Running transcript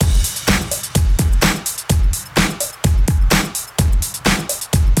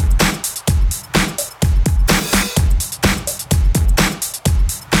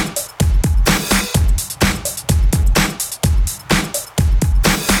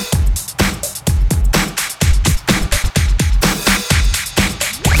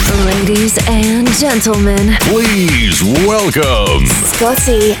Ladies and gentlemen, please welcome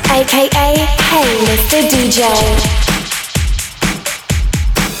Scotty, aka Hey Mr. DJ.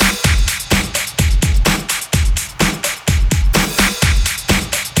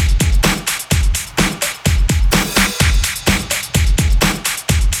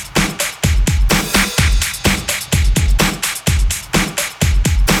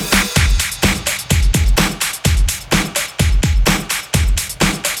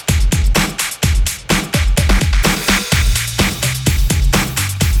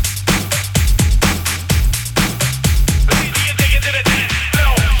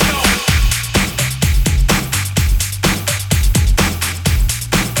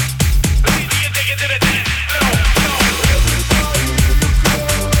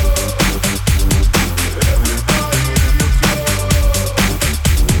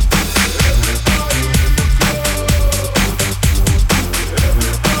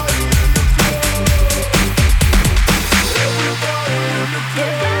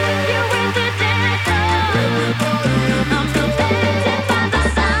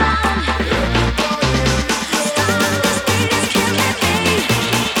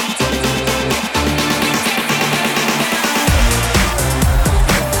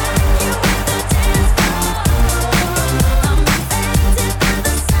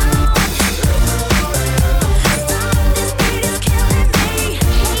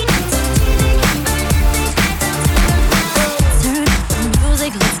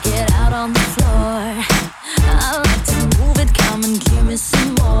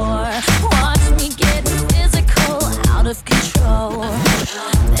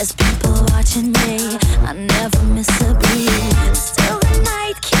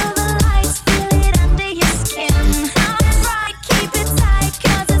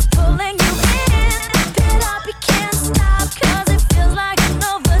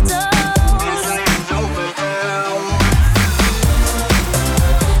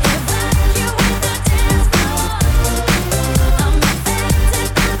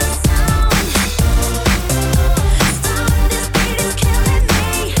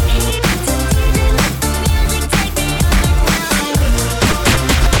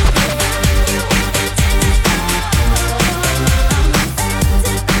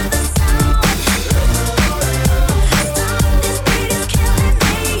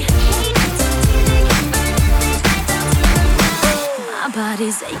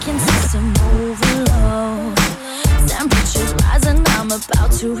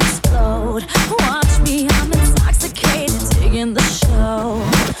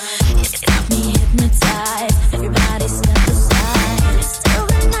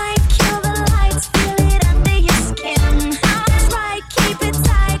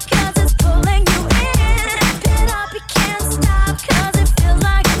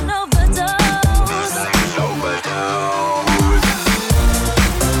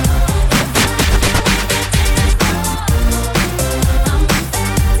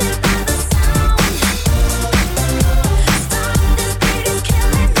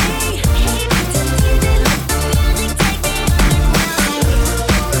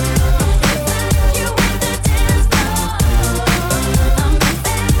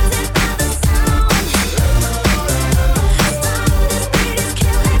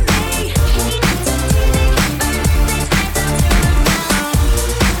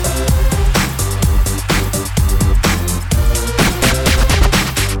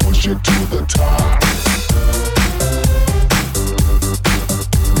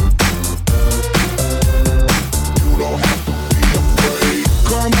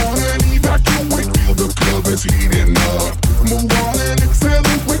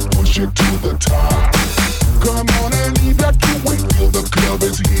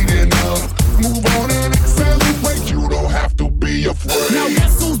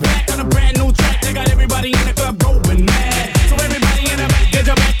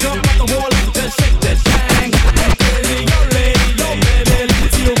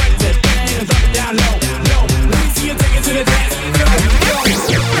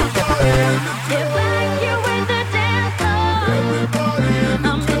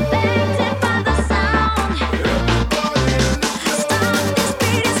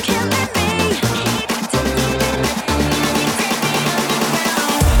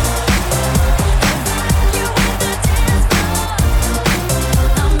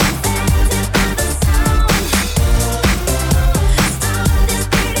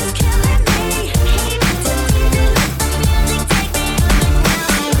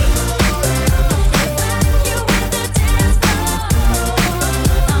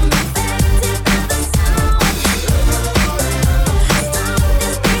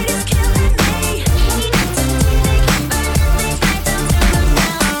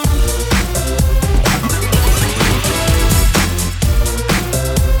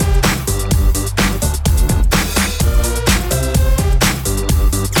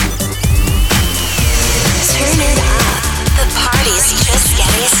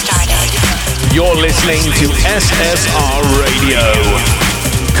 listening to SSR Radio.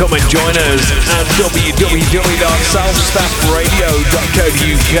 Come and join us at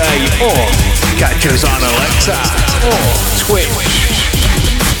www.selfstaffradio.co.uk or catch us on Alexa or Twitch.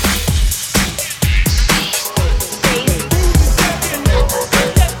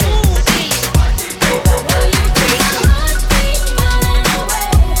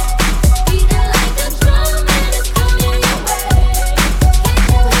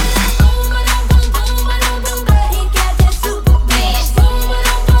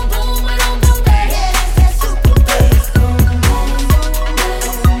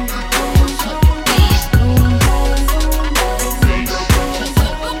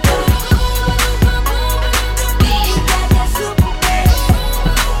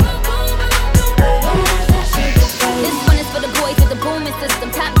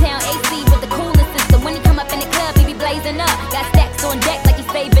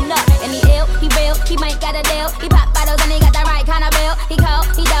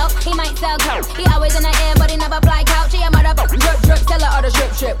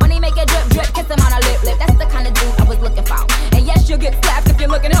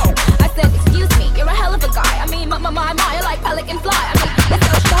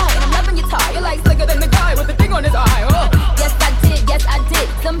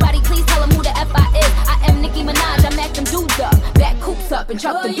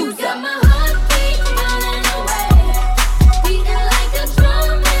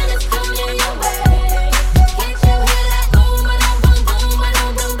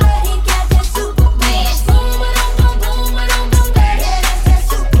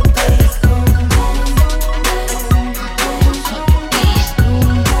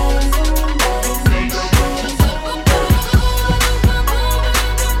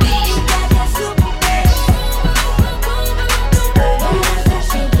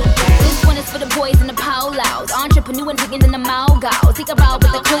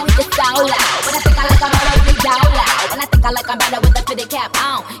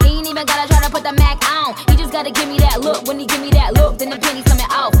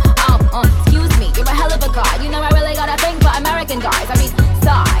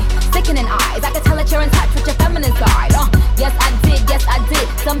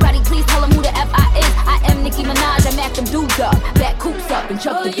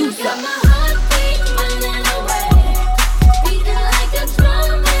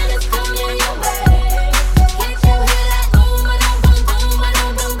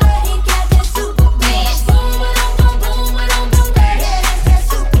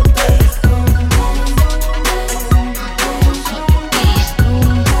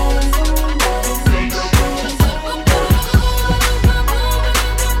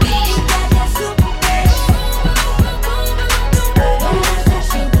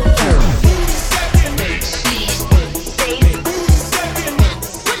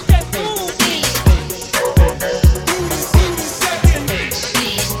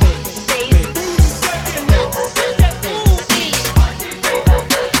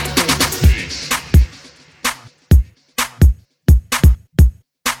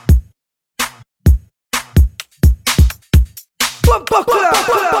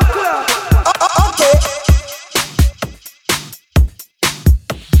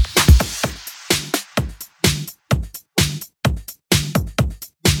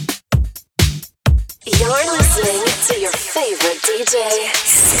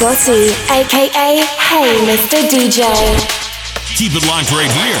 aka Hey Mr. DJ. Keep it locked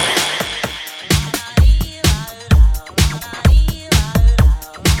right here.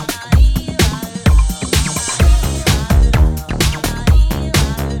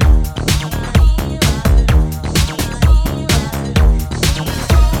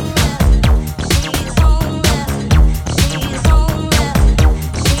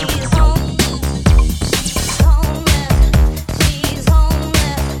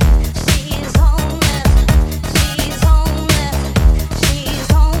 She's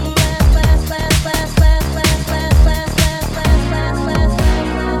homeless.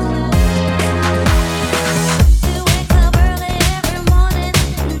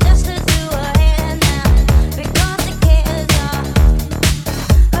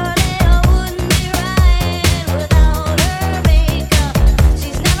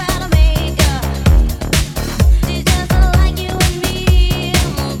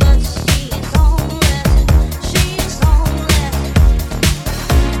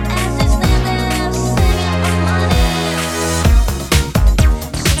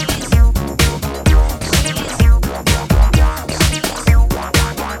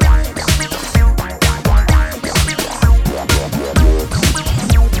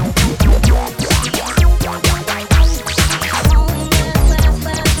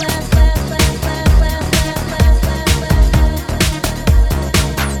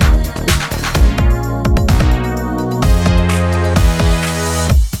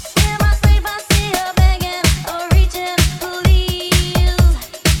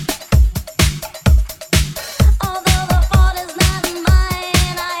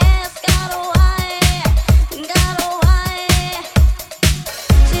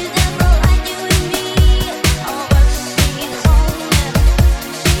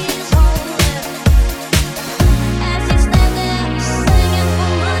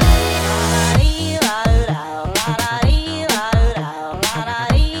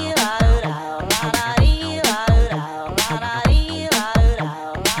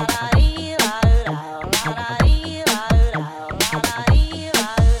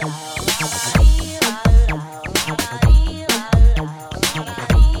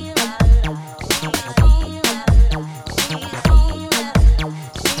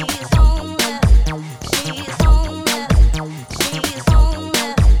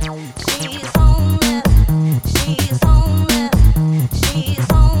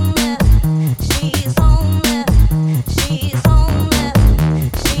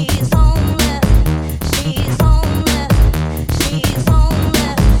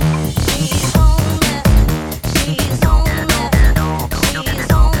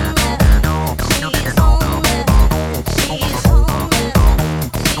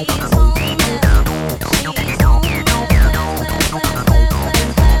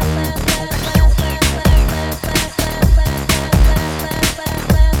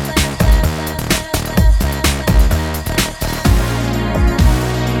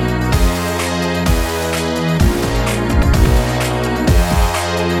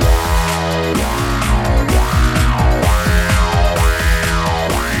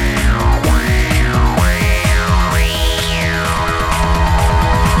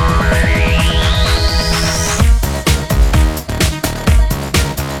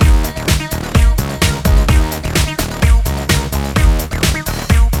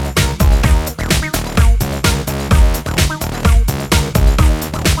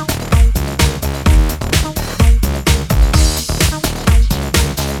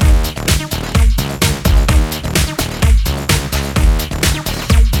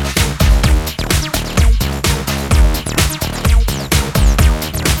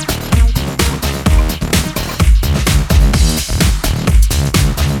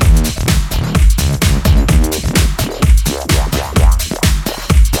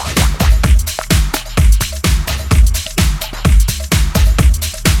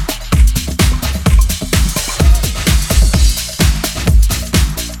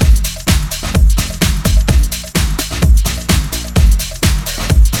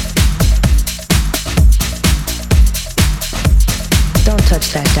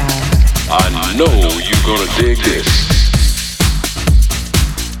 I know you're gonna dig this.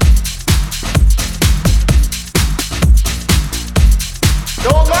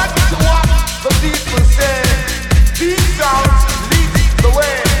 Don't like to what the people say. These sounds lead the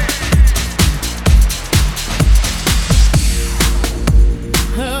way.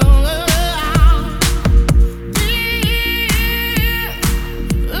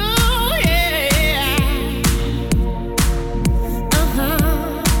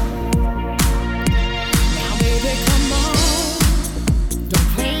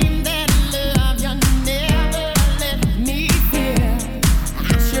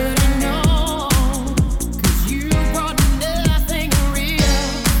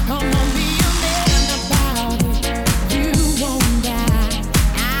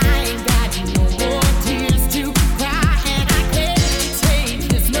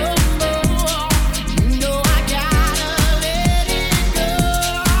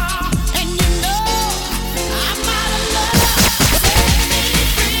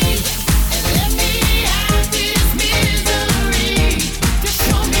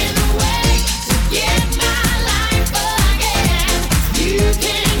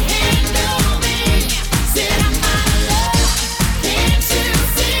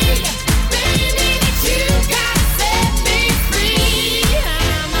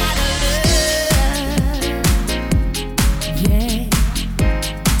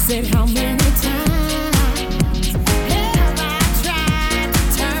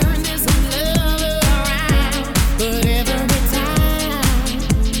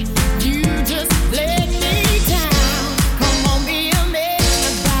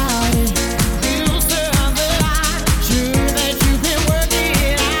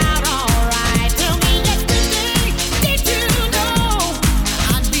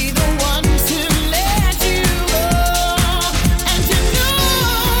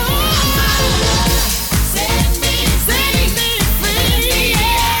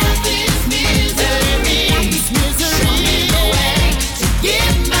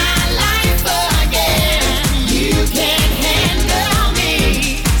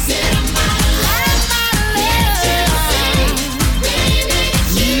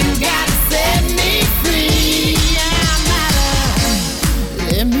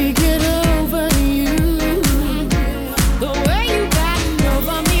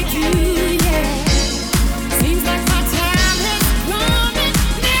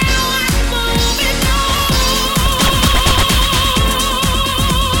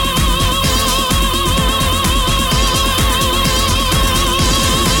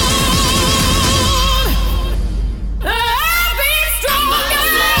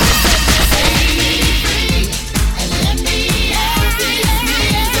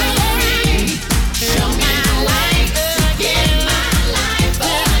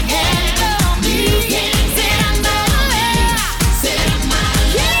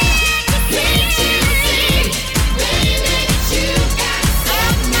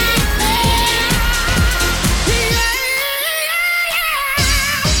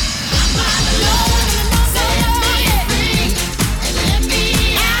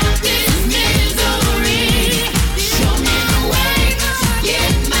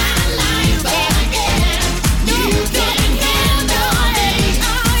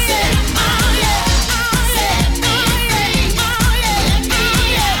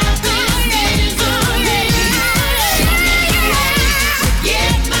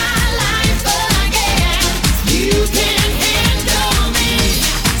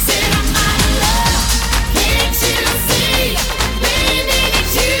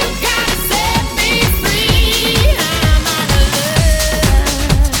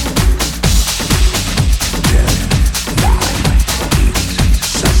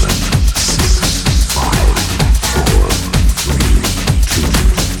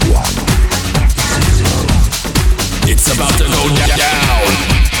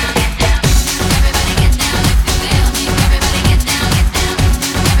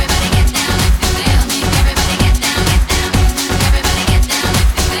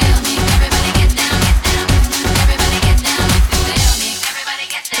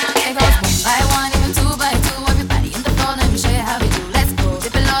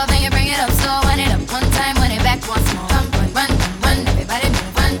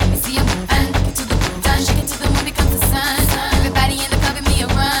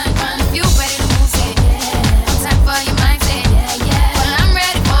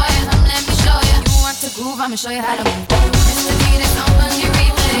 I'ma show you how to move. Mr. D, that's on funny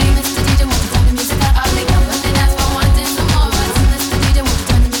replay. Mr. DJ, won't you turn the music up? I'll make up when they dance for wanting some more. Mr. DJ, won't you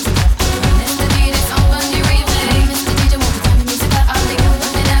turn the music up? Mr. D, that's on funny replay. Mr. DJ, won't you turn the music up? I'll make up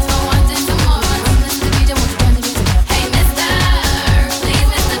when they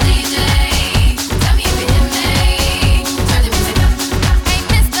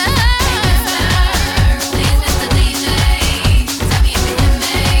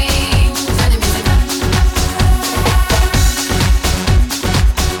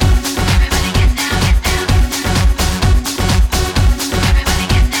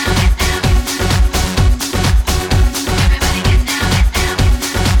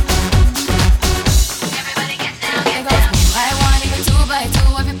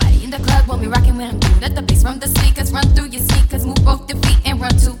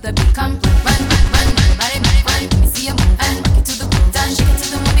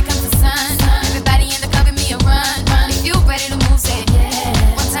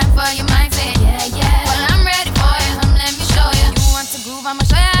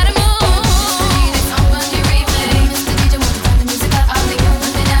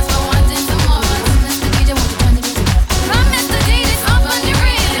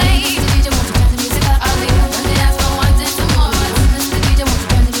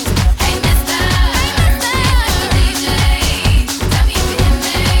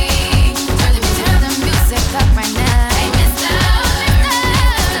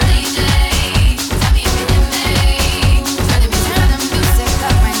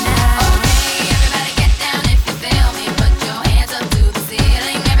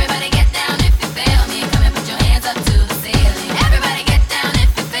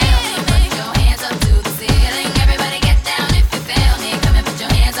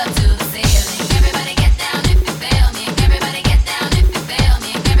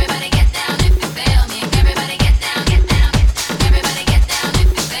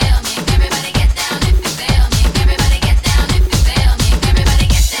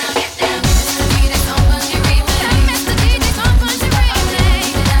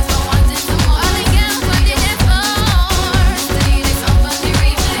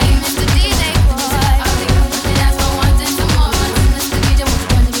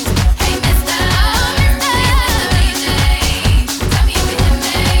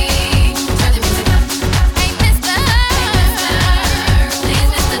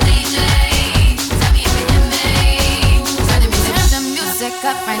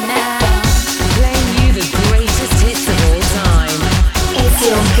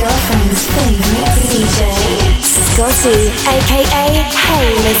girlfriend's favorite DJ, Scotty, aka Hey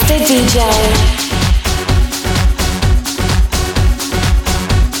Mr. DJ.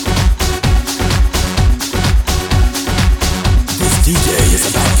 DJ is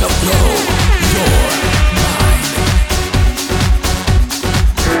about to blow your mind.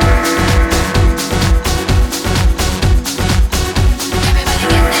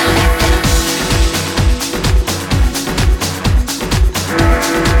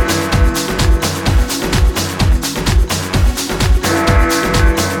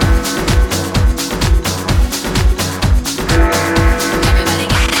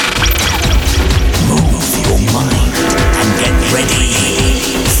 Everybody get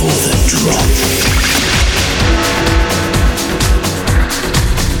down.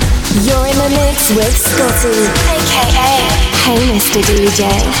 You're in the mix with Scotty, aka Hey Mr. DJ.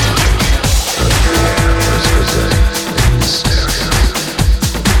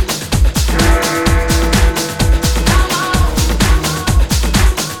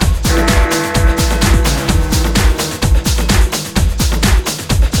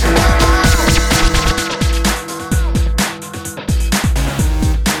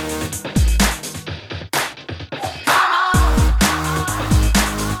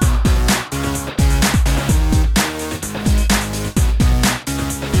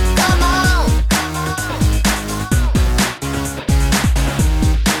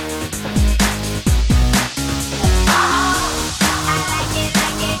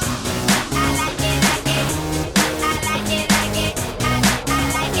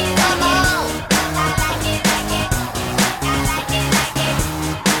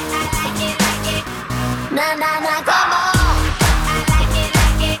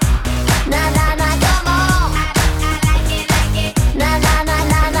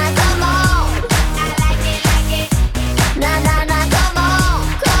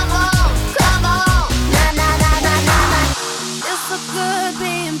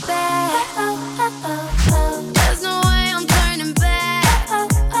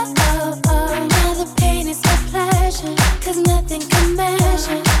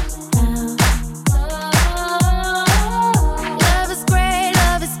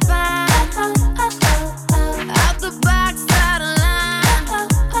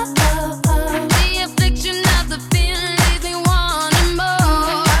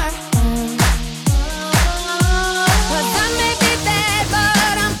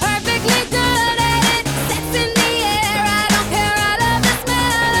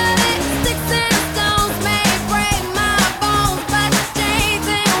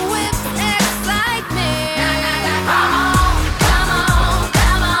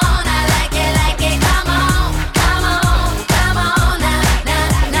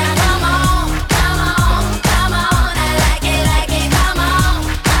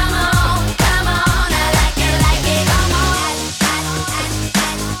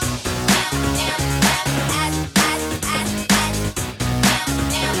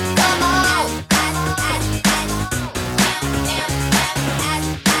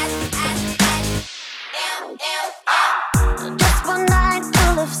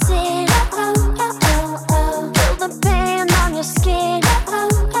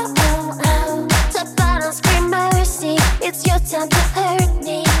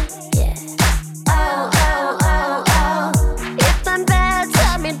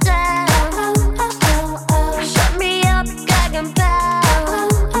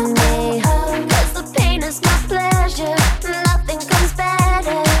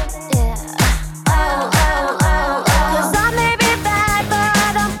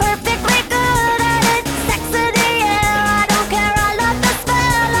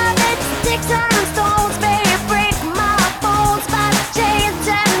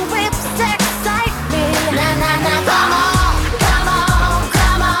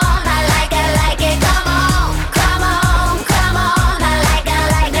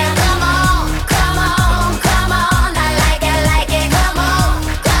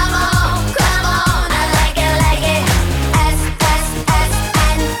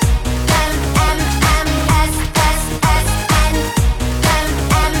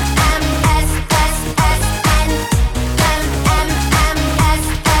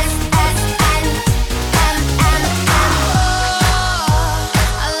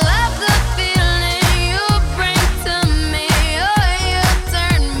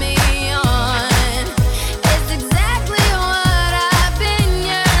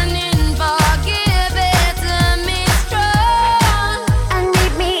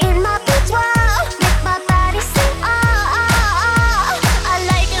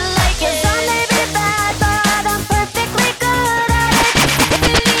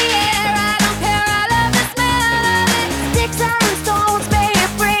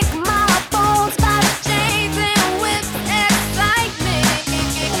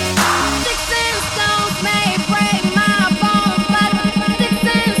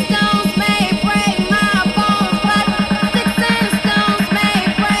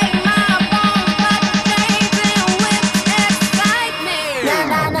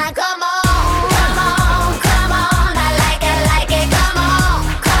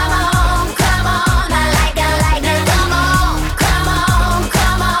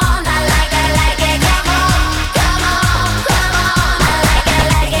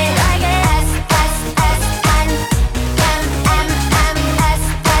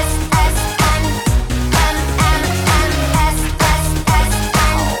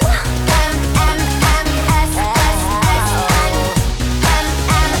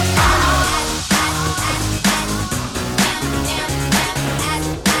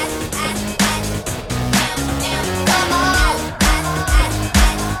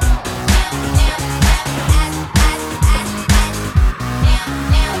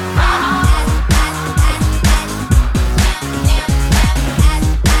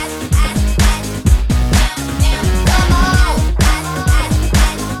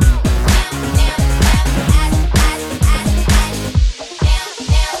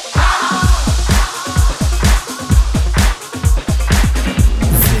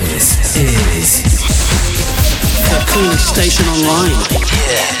 English station online.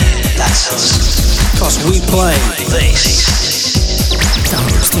 Yeah, that's us. Cause we play This.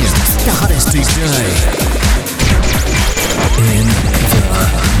 The hottest DJ in the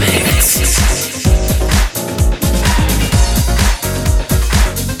mix.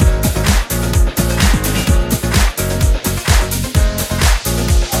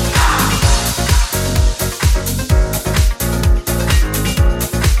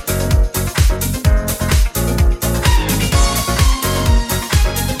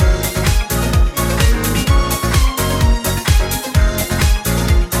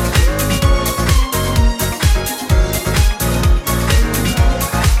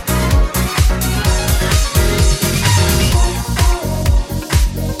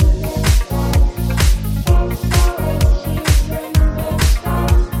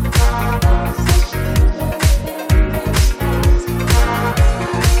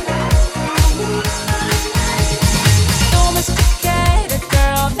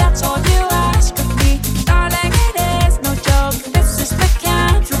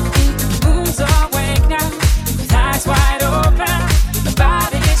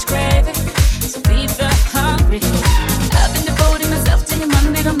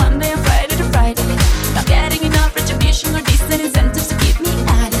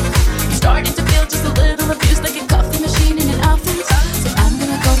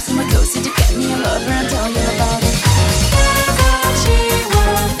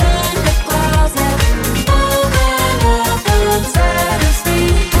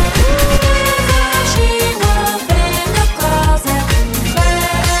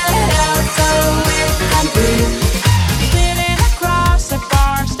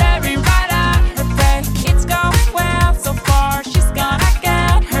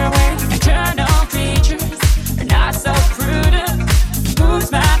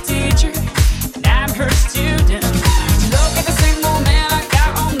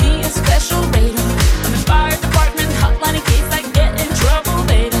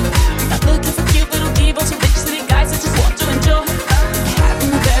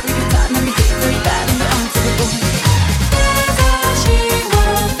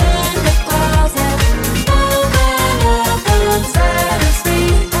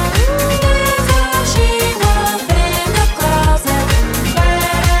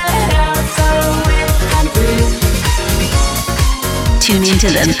 Tune into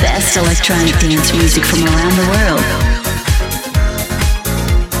the best electronic dance music from around the world.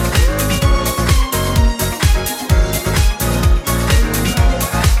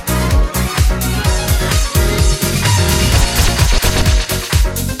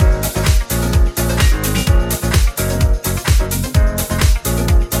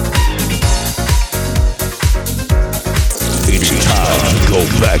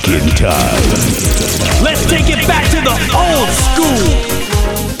 Back in time. Let's take it back to the old school.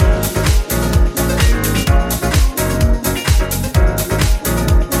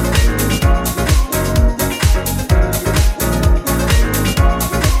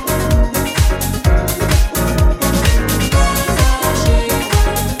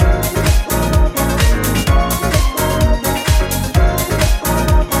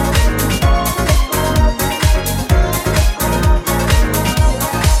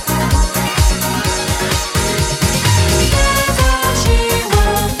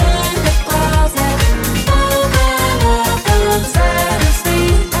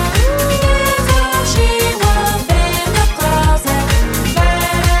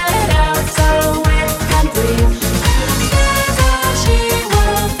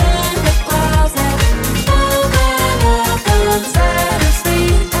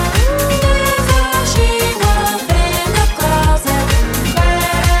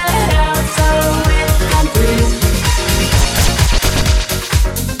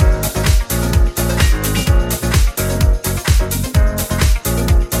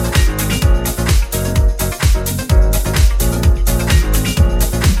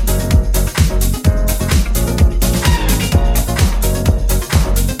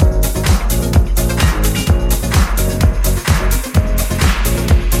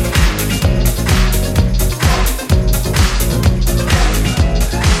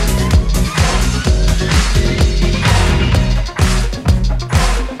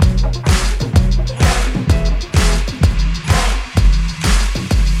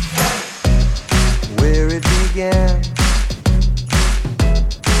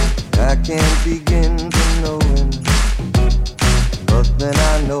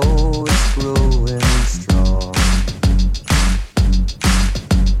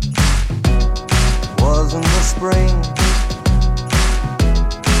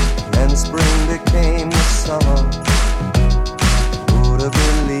 spring became the summer.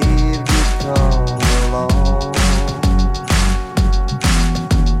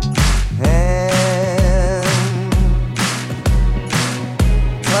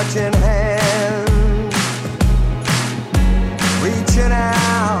 touching hands, reaching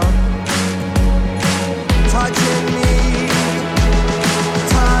out, touching me,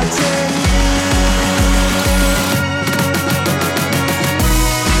 touching you.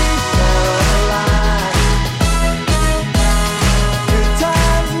 Good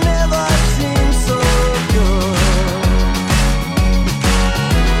times never seem so good.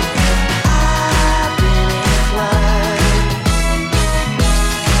 I've been inclined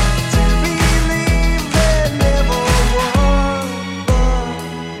to believe there never was, but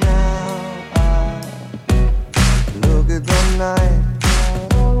now I look at the night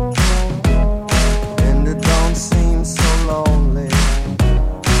and it don't seem so lonely.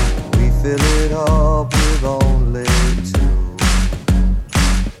 We fill it up with only two.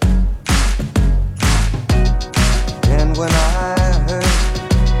 And when I hurt,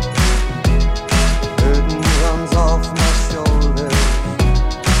 burden comes off my shoulders.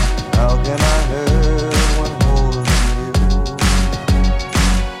 How can I hurt when holding you?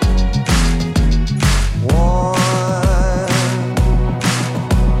 Warm,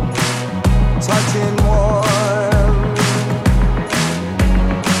 touching warm,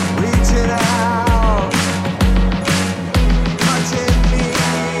 reaching out, touching me,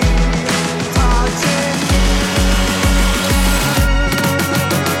 touching you.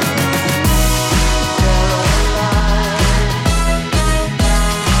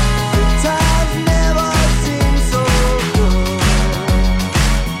 Good times never seem so good.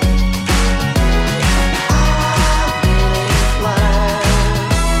 I've been inclined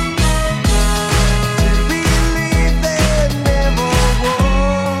to believe there never was.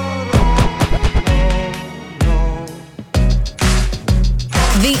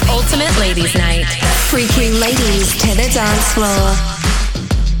 The ultimate ladies' night. Freaking ladies to the dance floor.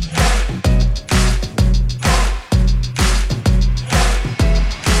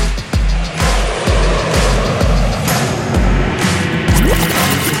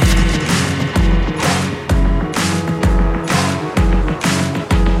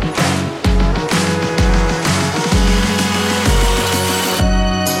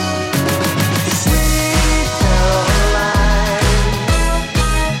 Sweet Caroline,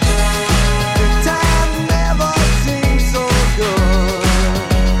 good times never seem so good.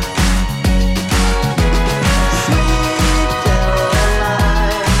 Sweet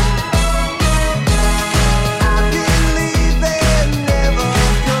Caroline, I believe they never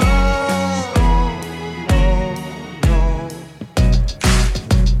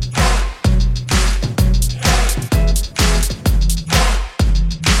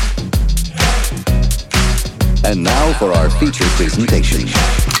And now for our feature presentation.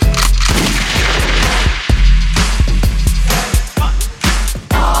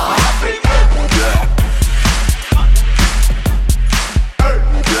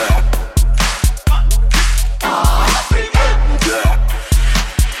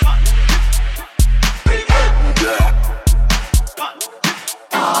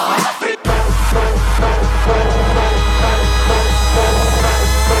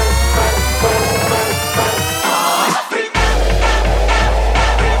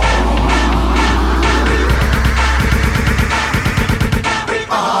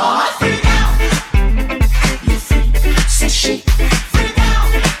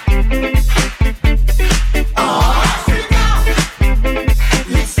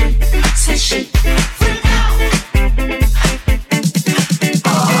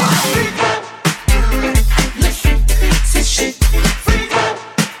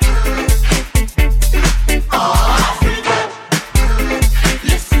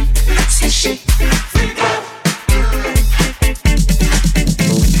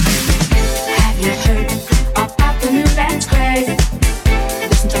 Have you heard about the new dance craze?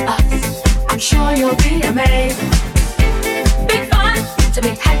 Listen to us, I'm sure you'll be amazed. Big fun to be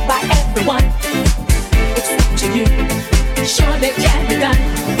had by everyone. It's up to you, surely it can be done.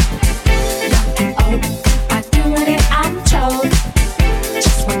 Young and old are doing it, I'm told.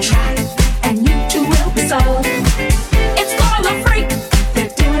 Just one try and you too will be sold. It's called a freak,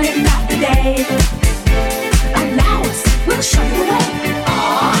 they're doing it night and day. Allow us, we'll show you the way.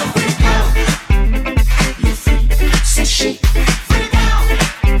 Freak out, you freak, say she, freak out.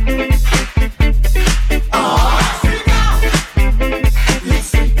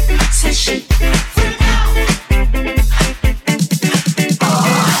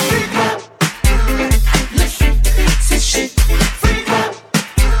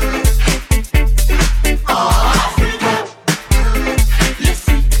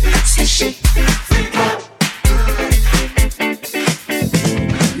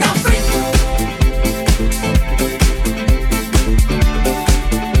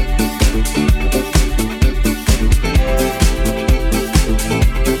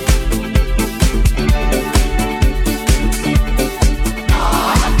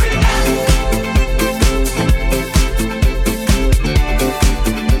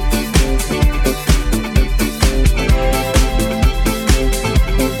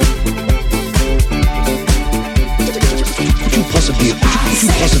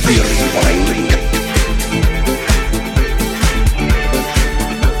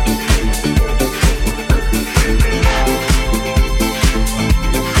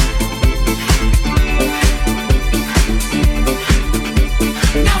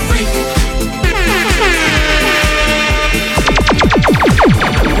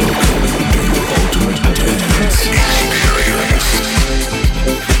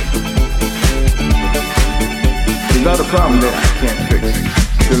 problem that I can't fix.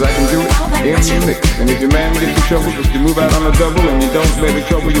 Cause I can do it in the mix. And if your man gets in trouble, just you move out on the double and you don't let it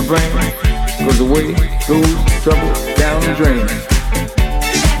trouble your brain. Cause away goes trouble down the drain.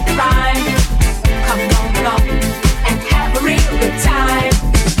 Check the rhyme, come on along and have a real good time.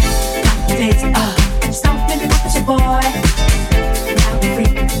 Nowadays, stomping up with your boy. Now we're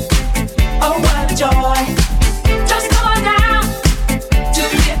free, oh what a joy. Just come on down to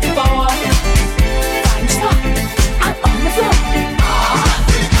get the boy. Find a spot, I'm on the floor.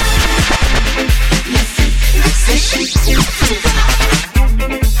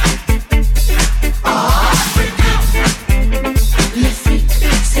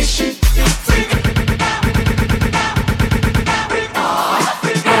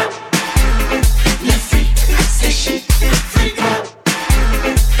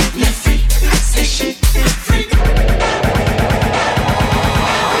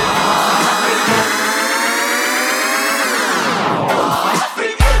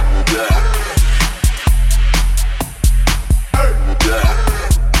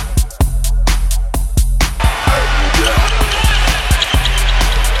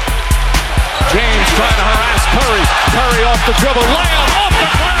 The dribble, layup off the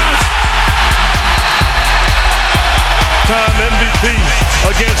glass. Time MVP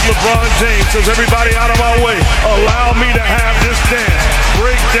against LeBron James says, everybody out of my way. Allow me to have this dance.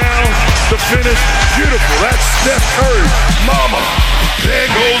 Break down the finish. Beautiful. That's Steph Curry. Mama, there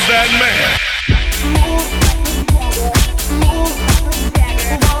goes that man.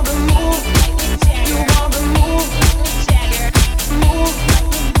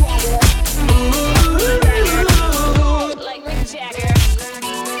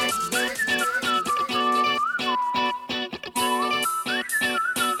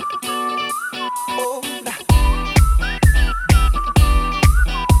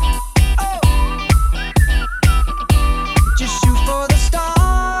 Just shoot for the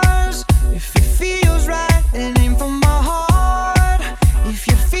stars if it feels right.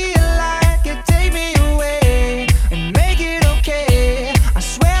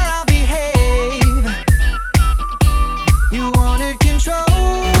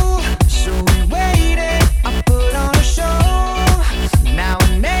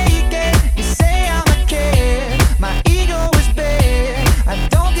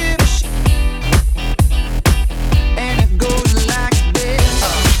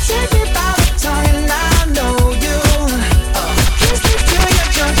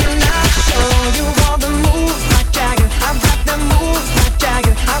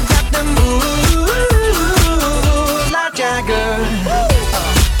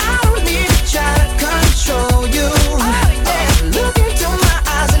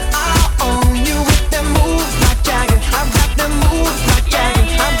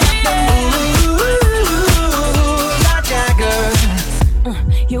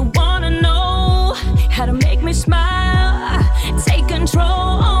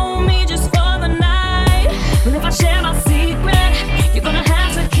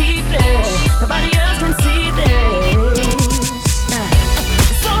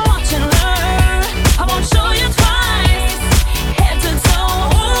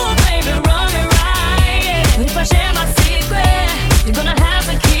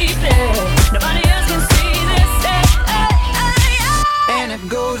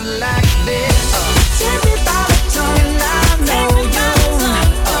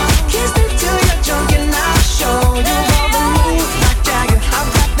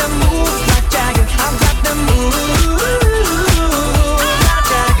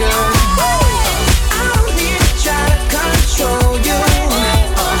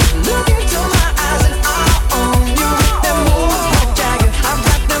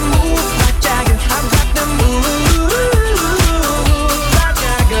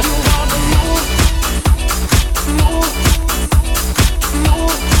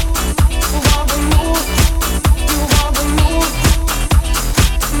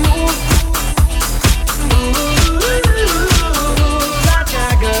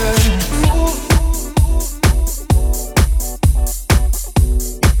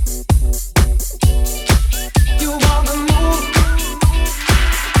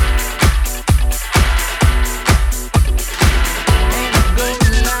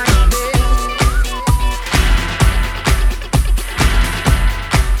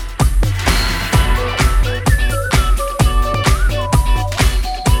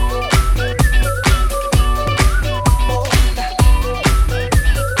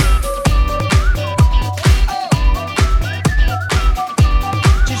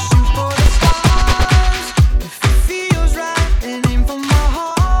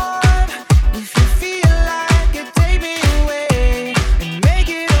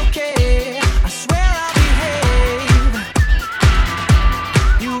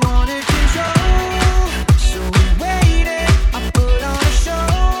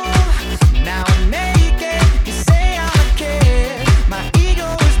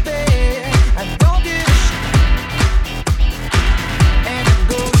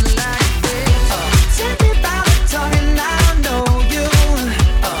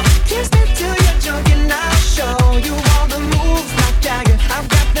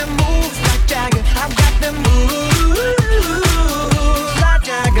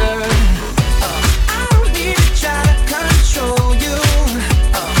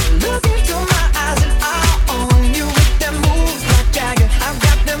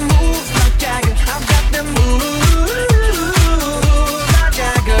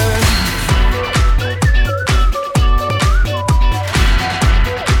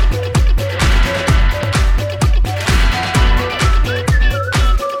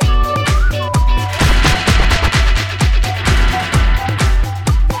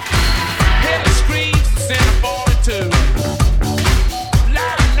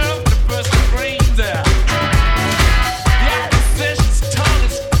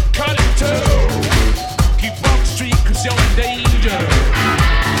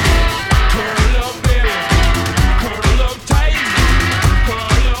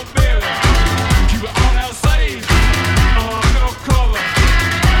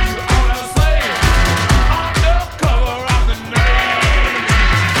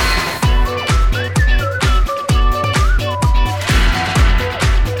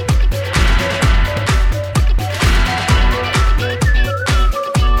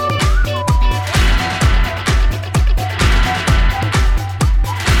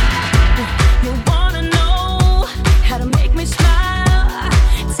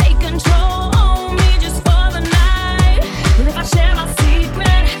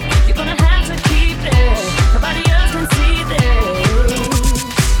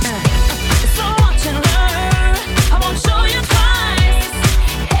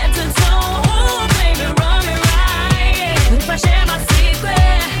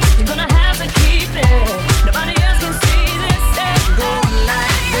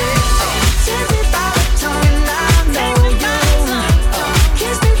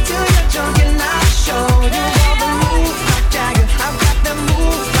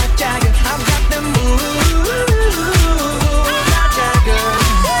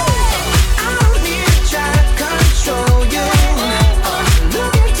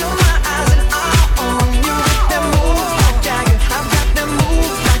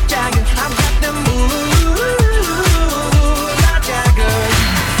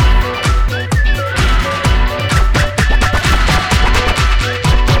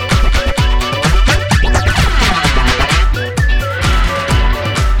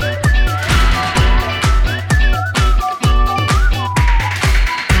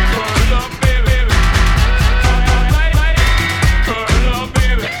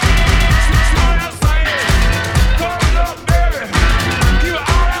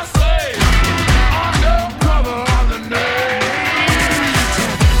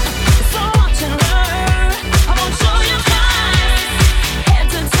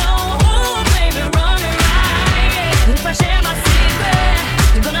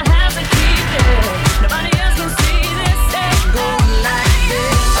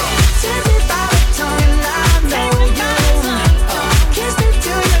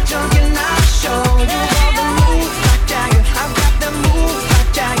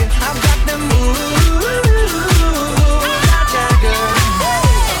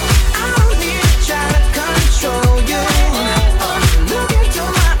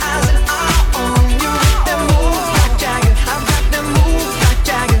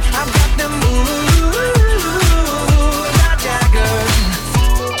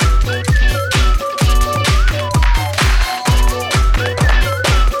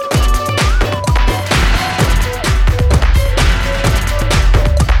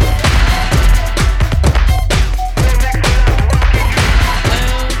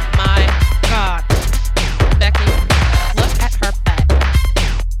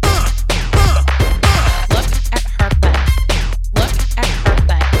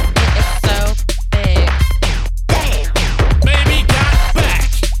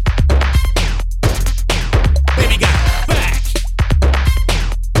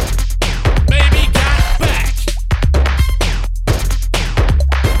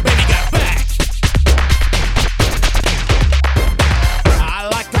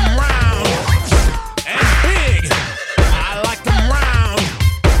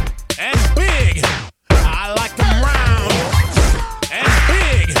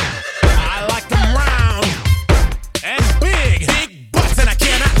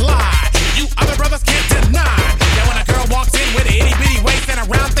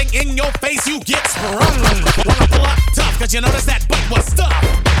 But you notice that butt was stuffed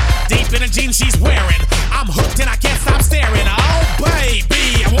deep in the jeans she's wearing. I'm hooked and I can't stop staring. Oh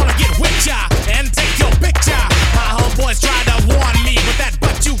baby, I wanna get with ya and take your picture. My homeboys tried to warn me, but that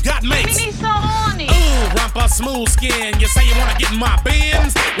butt you got makes me so horny. Ooh, rumpa smooth skin. You say you wanna get in my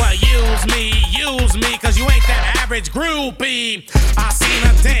bins? Well, use me, cause you ain't that average groupie. I seen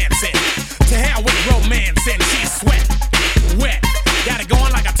her dancing, to hell with romancing. She's sweat, wet, got it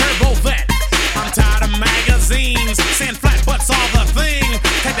going like a turbo vet. I'm tired of magazines saying flat butts all the thing.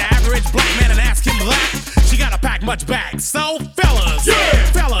 Take the average black man and ask him that. She gotta pack much back. So fellas,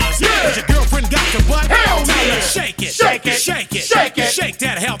 is your girlfriend got your butt? Hell tell her shake it, shake it, shake it, shake it, shake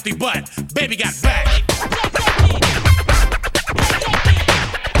that healthy butt. Baby got back.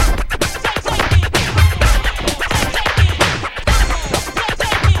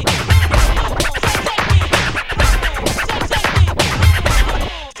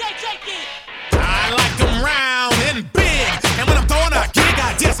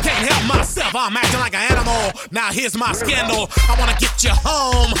 I'm acting like an animal. Now here's my scandal. I wanna get you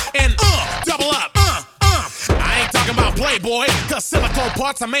home and double up. I ain't talking about Playboy, cause silicone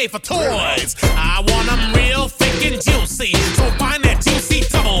parts are made for toys. I want them real thick and juicy. So find that juicy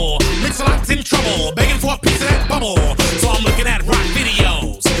double. Mix a lot's in trouble, begging for a piece of that bubble. So I'm looking at rock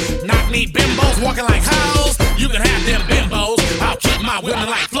videos. Knock-knee bimbos walking like hoes. You can have them bimbos. I'll keep my women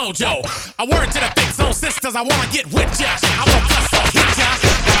like Flojo. A word to the thick soul sisters, I wanna get with ya. I won't cuss or hit ya.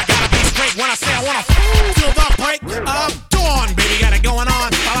 When I say I wanna feel the break of dawn, baby, got it going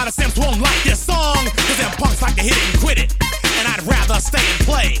on. A lot of simps won't like this song, cause them punks like to hit it and quit it. And I'd rather stay and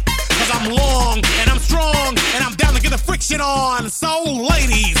play, cause I'm long and I'm strong, and I'm down to get the friction on. So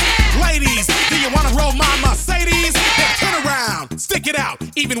ladies, do you wanna roll my Mercedes? Then turn around, stick it out.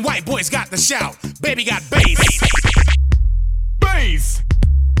 Even white boys got the shout. Baby got bass. Bass.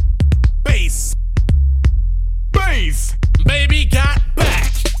 Bass. Bass. Baby got back.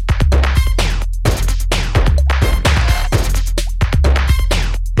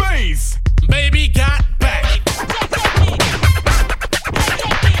 Baby got back.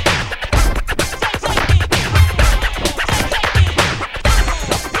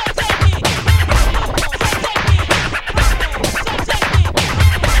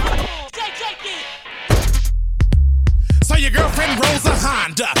 So your girlfriend rolls a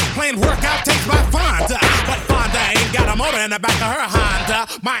Honda, playing workout takes my Fonda. But Fonda ain't got a motor in the back of her Honda.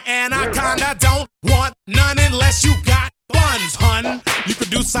 My Anaconda don't want none unless you got buns, hun. You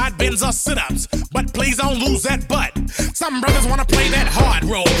could do side bends or sit-ups, but please don't lose that butt. Some brothers wanna play that hard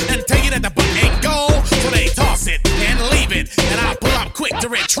role and tell you that the butt ain't gold, so they toss it and leave it, and I pull up quick to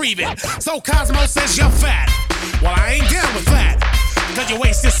retrieve it. So Cosmo says you're fat. Well, I ain't down with that, cause your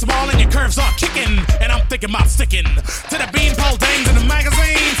waist is small and your curves are kicking, and I'm thinking about sticking to the beanpole dames in the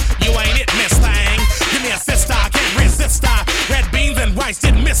magazines. You ain't it, Miss Thing. Give me a sister, I can't resist her. Red beans and rice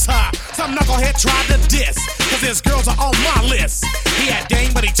didn't miss her. Some knucklehead tried to diss, cause his girls are on my list. He had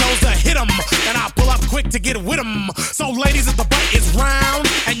game, but he chose to hit him, and I pull up quick to get with him. So ladies, if the butt is round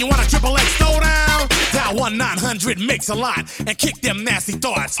and you want a triple X throw down, dial 1-900-MIX-A-LOT and kick them nasty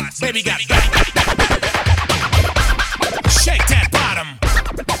thoughts. Baby got back. Shake that bottom.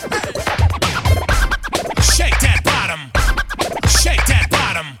 Shake that bottom. Shake that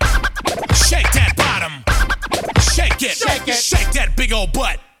bottom. Shake that bottom. Shake it. Shake it. Shake that big old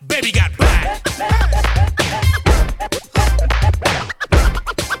butt. Baby got back.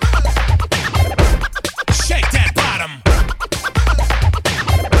 Shake that bottom.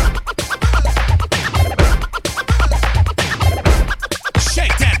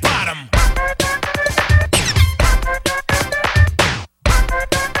 Shake that bottom.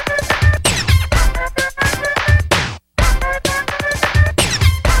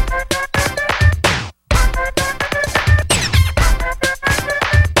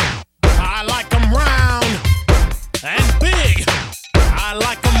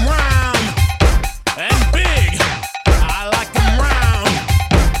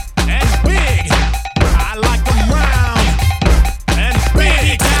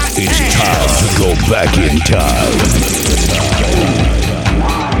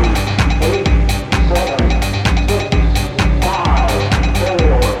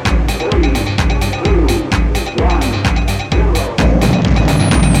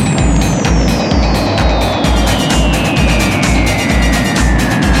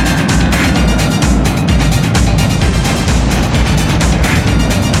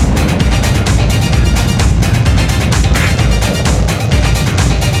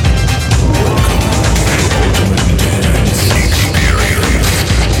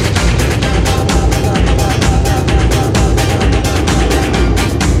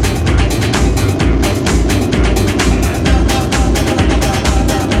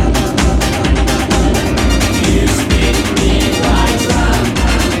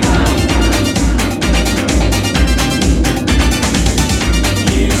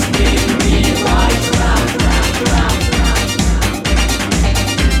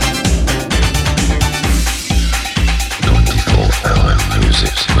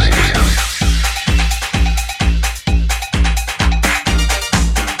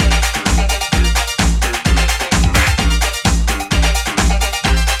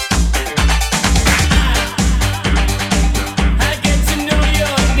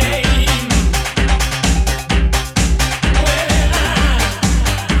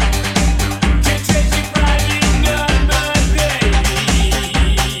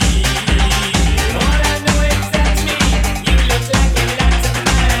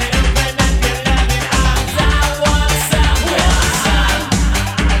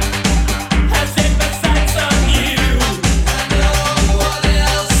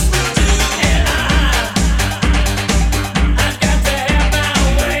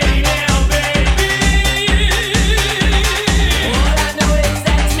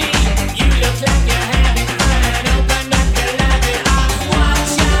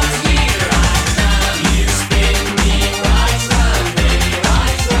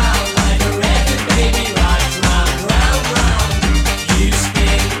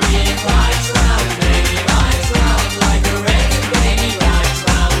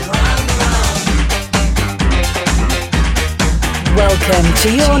 to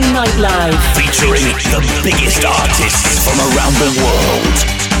your nightlife. Featuring the biggest artists from around the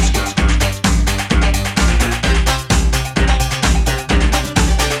world.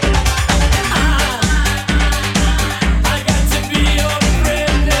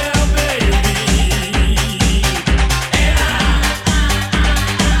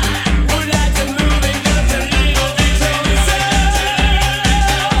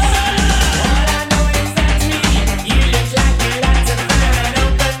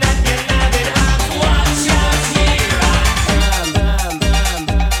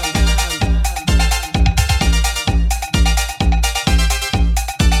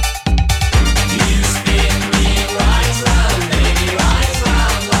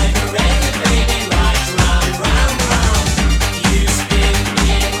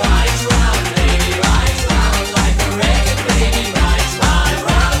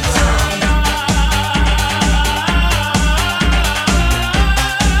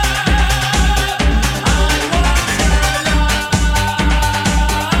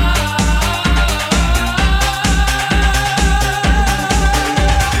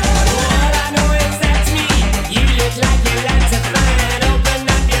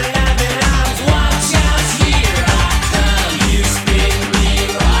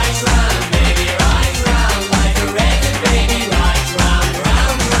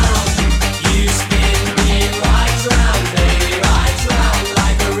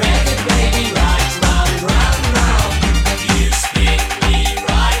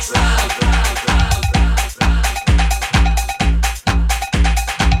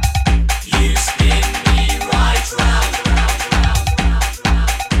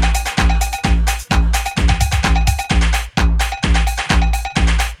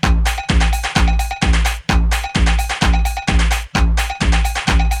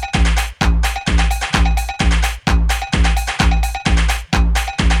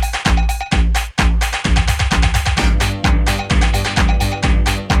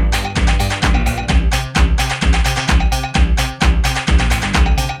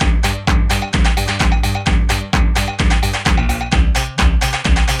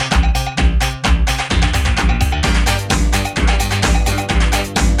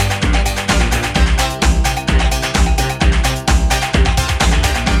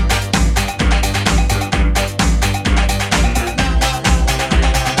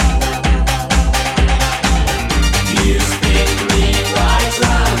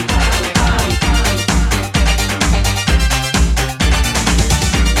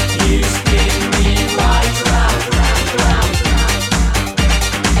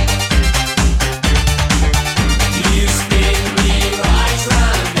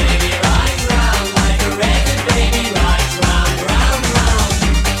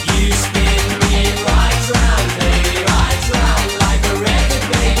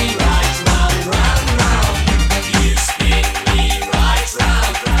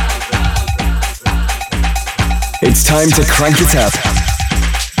 It's time to crank it up.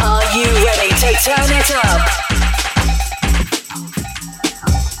 Are you ready to turn it up?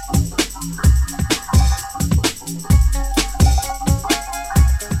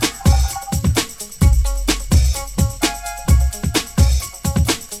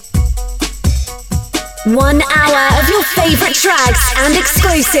 One hour of your favorite tracks and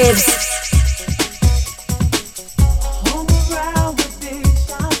exclusives.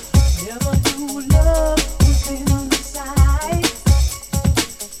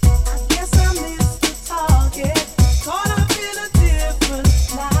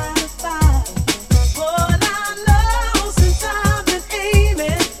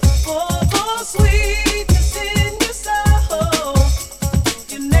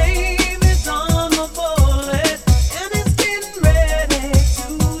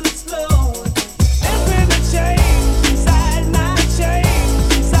 Flow.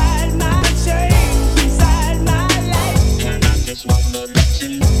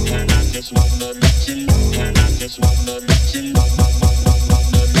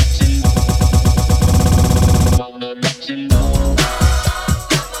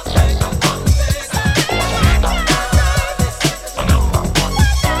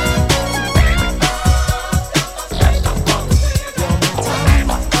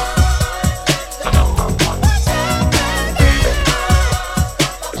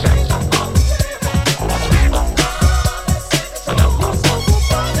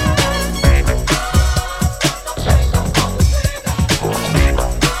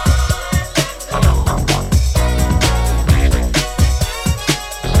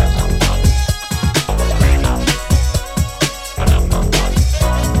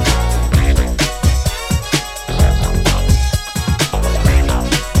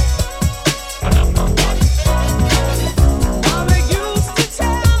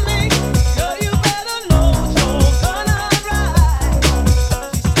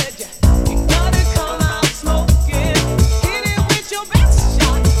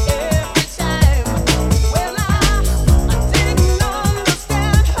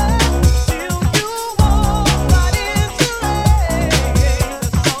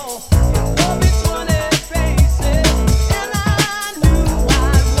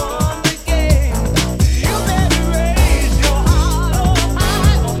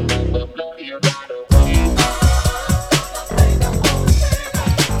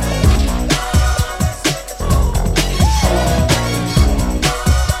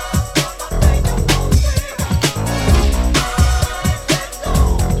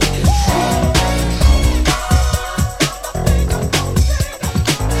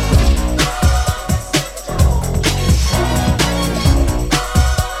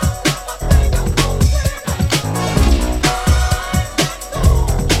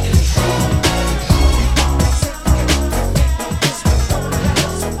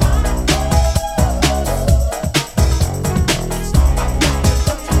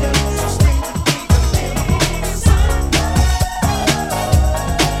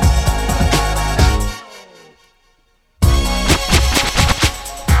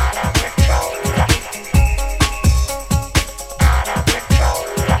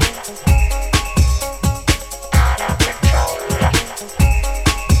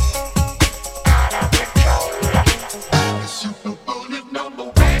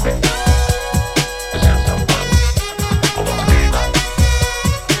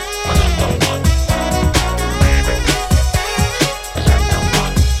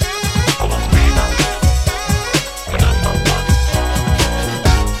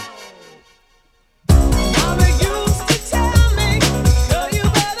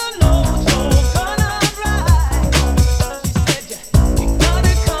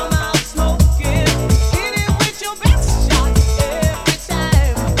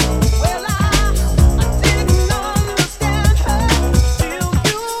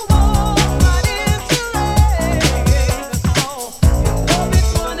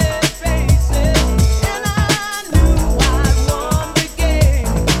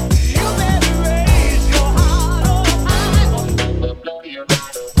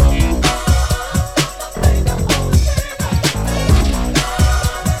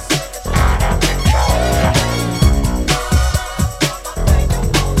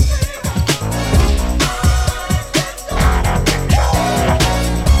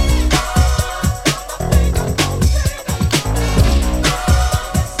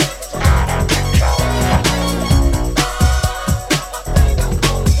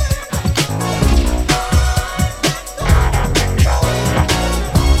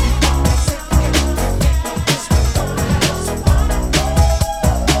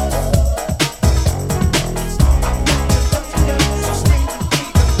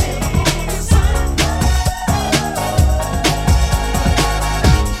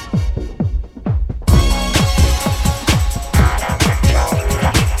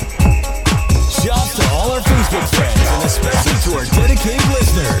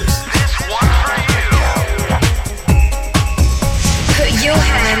 Your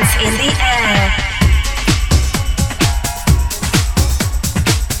hands in the air.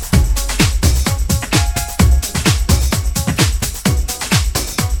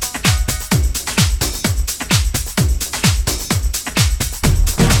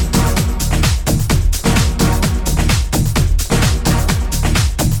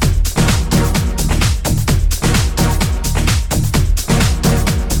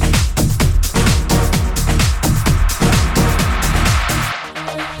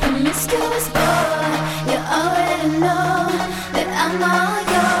 Promiscuous boy, you already know that I'm all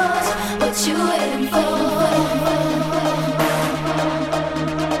yours. What you waiting for?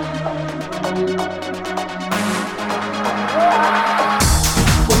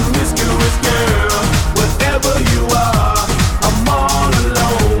 Promiscuous girl, whatever you are, I'm all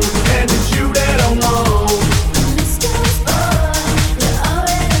alone, and it's you that I want. Promiscuous boy, you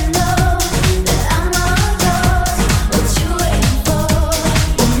already know that I'm all yours. What you waiting for?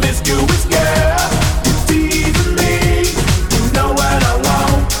 Promiscuous girl, you're teasing me. You know what I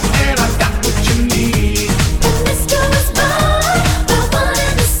want, and I got what you need. Promiscuous boy, we're one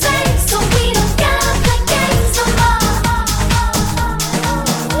and the same, so we don't gotta play games no more.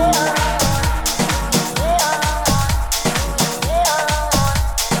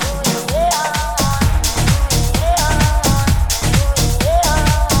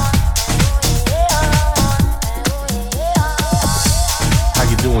 How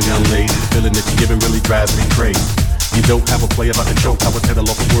you doing, young lady? The feeling that you're giving really drives me crazy. You don't have a play about the joke. I was at a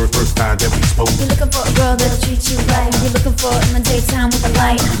local word first time that we spoke. You're looking for a girl that'll treat you right. You're looking for it in the daytime with a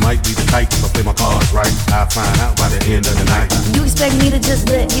light. You might be the type if I play my cards right. I'll find out by the end of the night. You expect me to just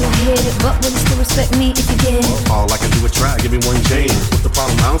let you hit it, but will you still respect me if you get it? All I can do is try, give me one chance. What's the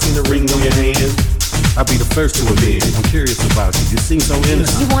problem? I don't see the ring on your hand. I'll be the first to admit it. I'm curious about you. You seem so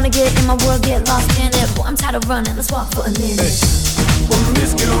innocent. You wanna get in my world, get lost in it. Boy, I'm tired of running. Let's walk for a minute.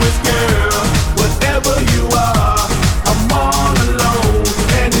 Promiscuous girl, whatever you are, I'm all alone,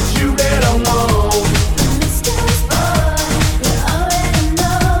 and it's you that I want. Promiscuous boy, you already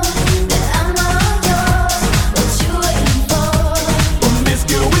know that I'm all yours. What you waiting for?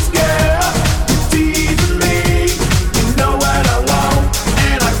 Promiscuous girl, you're teasing me. You know what I want,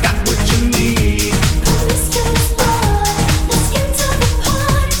 and I got what you need. Promiscuous boy, let's get to the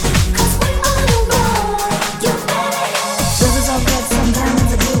point, 'cause we're on a roll. You ready? This is all good, some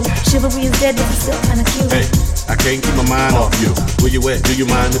diamonds are blue. Chivalry is dead, but it's still kinda cute. Hey, I can't keep my mind off you. Where you at? Do you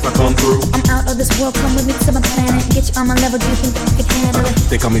mind if I come through? I'm out of this world, come with me to my planet. Get you on my level, do you think that you can handle it?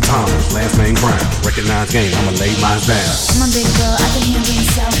 They call me Thomas, last name Brown. Recognize game, I'ma lay mine down. I'm a big girl, I can handle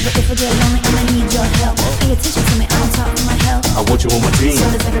myself. But if I get lonely, I'ma need your help. Pay attention to me, I don't talk for my health. I want you on my team. So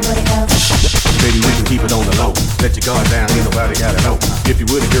does everybody else. Baby, we can keep it on the low. Let your guard down, ain't nobody gotta know. If you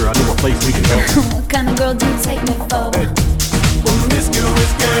with a girl, I know a place we can go. What kind of girl do you take me for?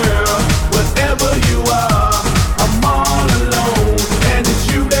 Promiscuous girl, whatever you are, I'm all alone, and it's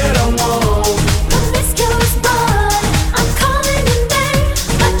you that I want. Promiscuous boy, I'm calling your name,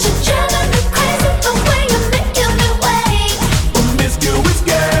 but you're driving me crazy the way you're making me wait. Promiscuous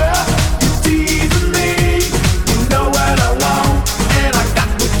girl, you're teasing me. You know what I want, and I got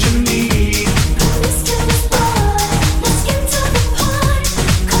what you need. Promiscuous boy, let's get to the point,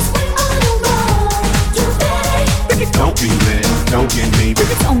 'cause we're on a roll. You ready? Don't be mad, don't get me.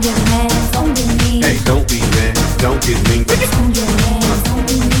 Don't get mad, don't get me. Hey, don't be mad, don't get me. Don't get mad, don't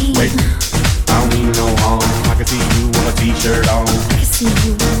be me. Wait, I don't mean no harm. I can see you with a t-shirt on. I can see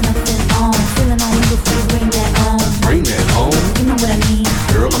you with nothing on. Feeling on you before you bring that on. Bring that on. You know what I mean.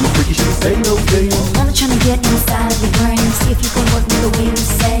 Girl, I'm a freaky, shouldn't say no thing. Only trying to get inside of your brain. See if you can work me the way you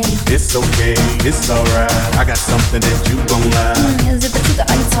say. It's okay, it's alright. I got something that you gon' like. Is it the truth or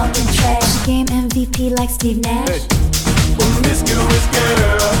are you talking trash? Game MVP like Steve Nash. Promiscuous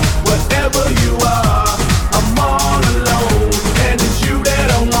girl, whatever you are, I'm all alone, and it's you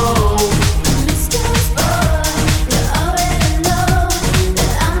that I want. Promiscuous boy, you already know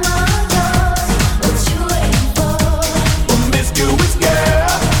that I'm all yours. What you waiting for? Promiscuous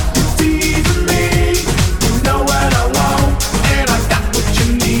girl, you're teasing me. You know what I want, and I got what you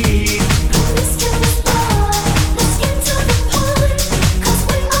need. Promiscuous boy, let's get to the point, 'cause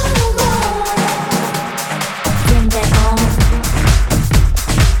we're on a roll. Bring that on.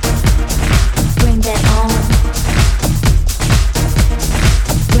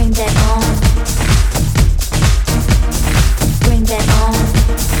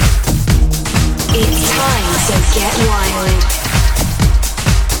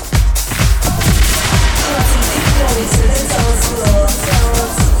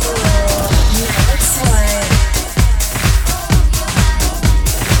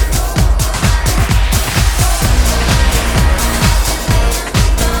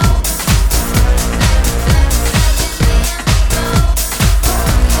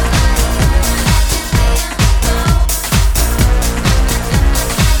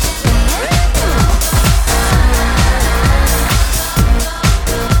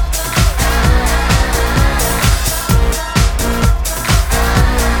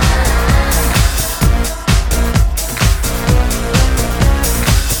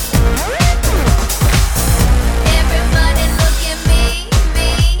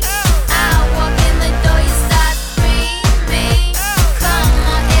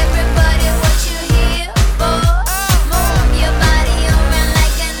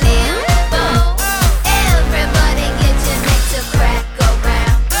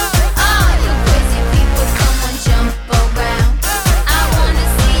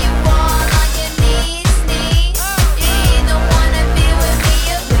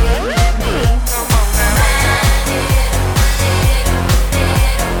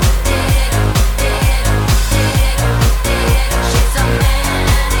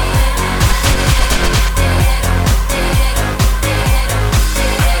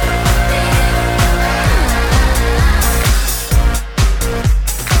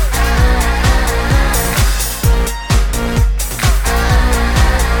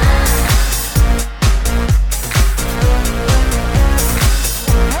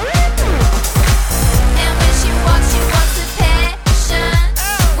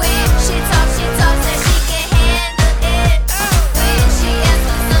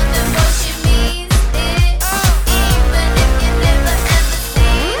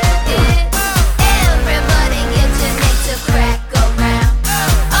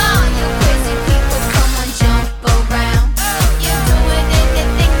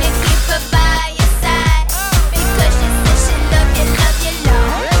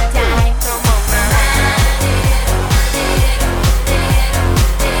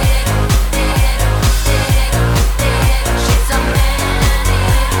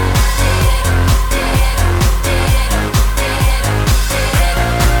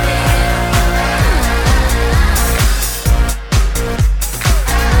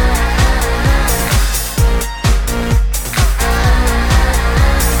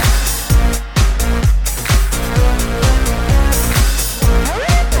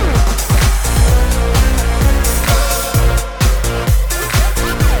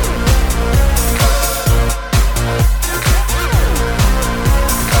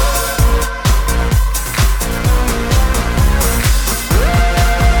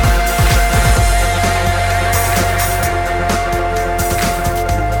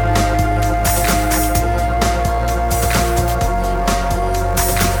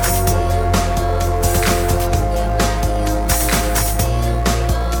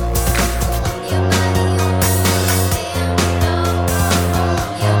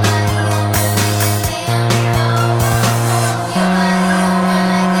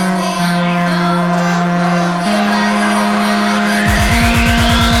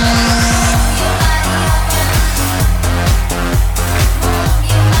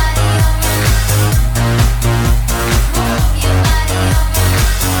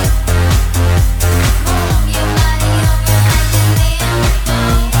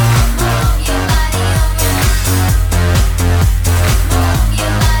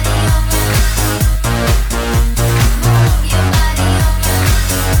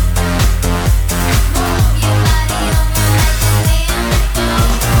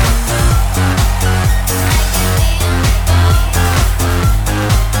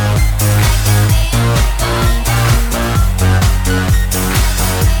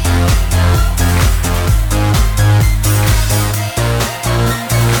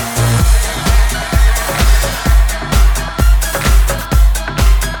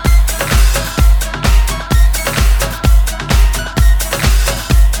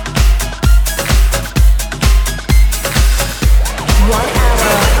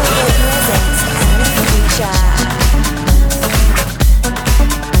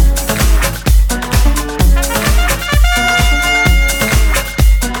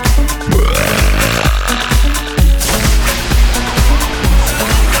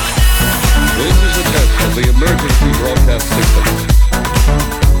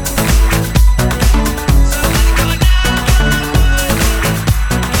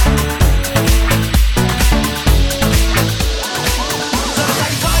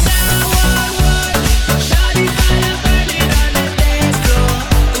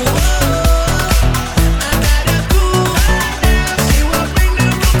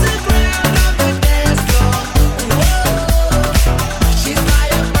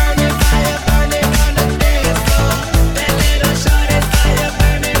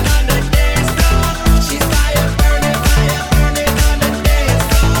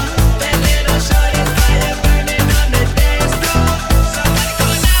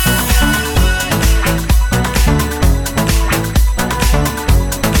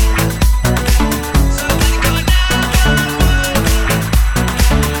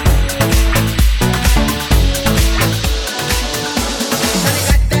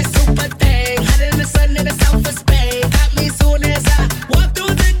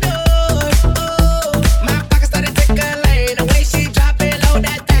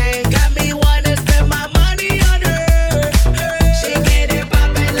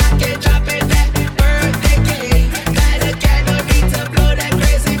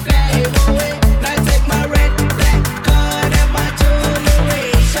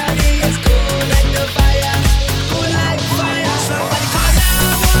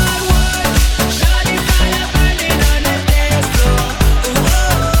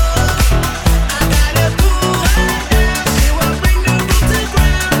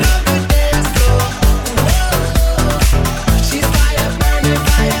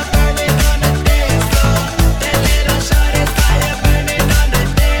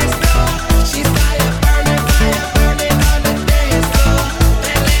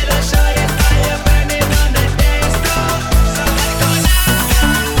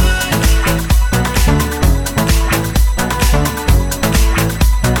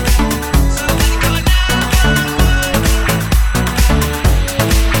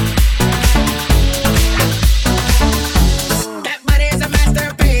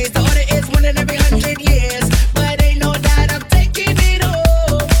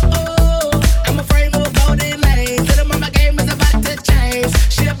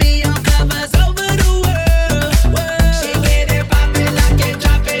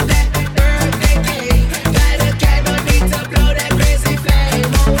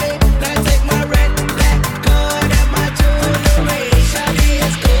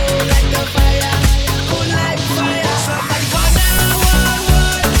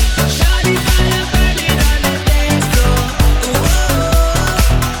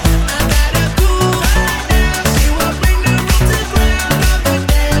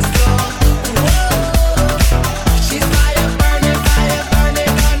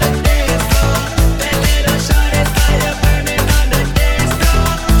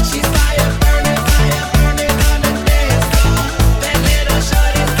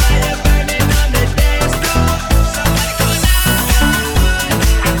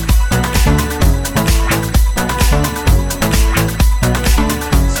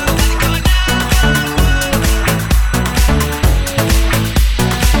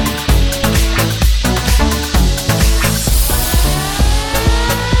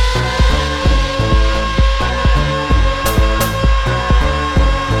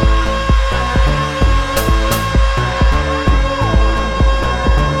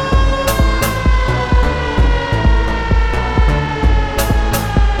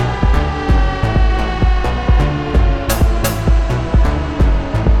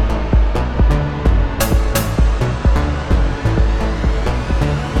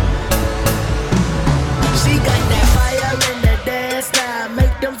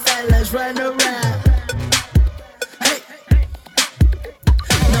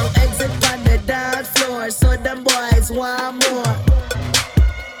 floor, so them boys want more.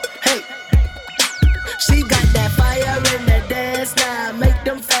 Hey, she got that fire in the dance now, make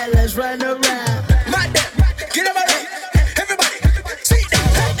them fellas run around. My damn, get up already, everybody, see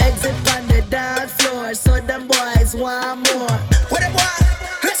that. Exit on the dance floor, so them boys want more. What it want?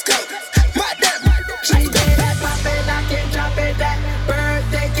 Let's go. My damn, she did that poppin', I can drop it, that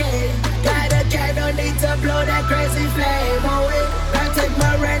birthday cake. Got a candle, need to blow that crazy flame. Oh wait, I take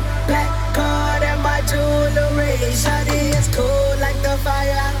my red, black card and my jewelry. Shawty is cool like the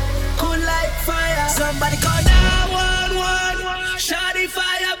fire, cool like fire. Somebody call 911. Shawty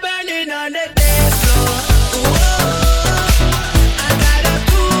fire burning on the dance floor. Whoa.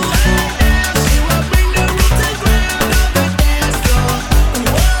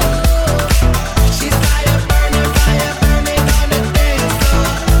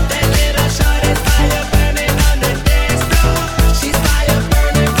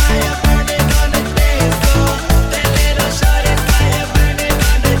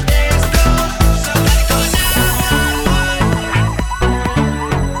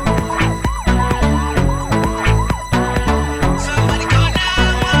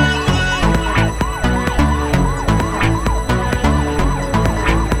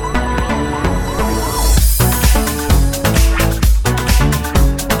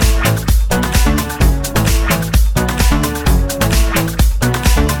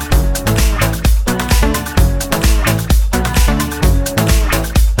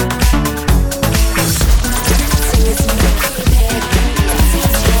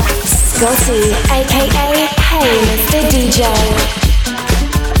 Scotty, aka Hey Mr. DJ.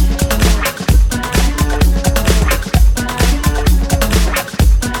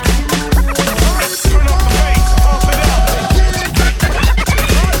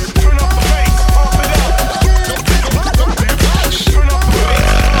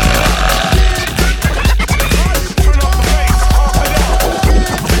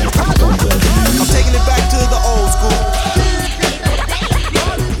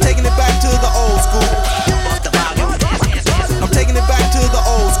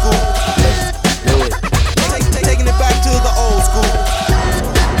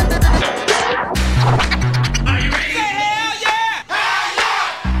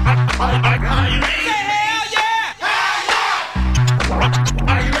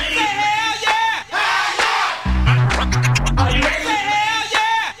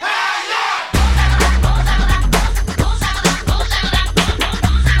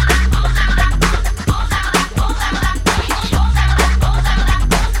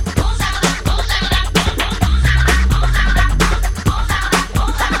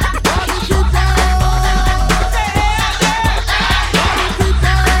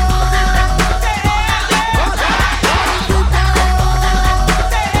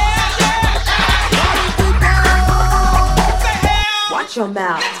 Your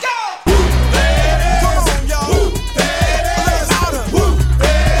mouth.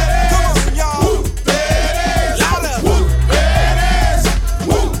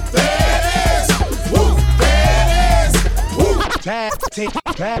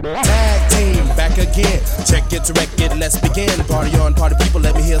 Tag team, back again. Check it to wreck it, let's begin. Party on, party people,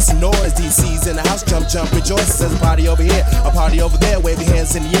 let me hear some noise. DC's in the house, jump, jump, rejoice. There's a party over here, a party over there. Wave your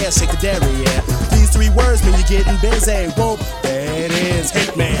hands in the air, shake the dairy, yeah. These three words mean you're getting busy. Whoop, there it is,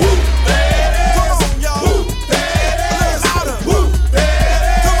 Hitman. Whoop, there it is. Come on, y'all. Whoop, there it is. Louder. Whoop, there it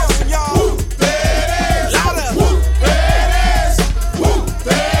is. Come on, y'all. Whoop, there it is. Louder. Whoop, there it is. Whoop,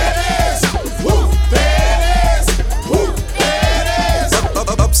 there it is. Whoop, there it is. Whoop, there it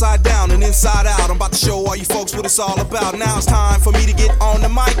is. Upside down and inside out. I'm about to show all you folks what it's all about. Now it's time for me to get on the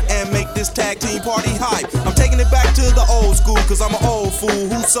mic and make this tag team party hype. I'm taking it back to the old school, cause I'm an old fool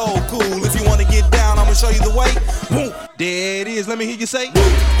who's so cool. If you wanna get down, I'ma show you the way. Whoop, there it is. Let me hear you say, whoop,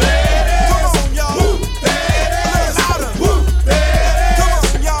 there it is. Come on, y'all. Whoop, there it is. Louder. Whoop, there it is. Come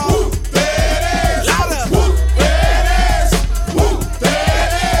on, y'all. Whoop, there it is. Louder. Whoop, there it is. Whoop, there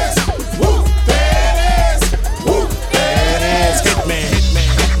it is. Whoop, there it is. Whoop, there it is. Hitman.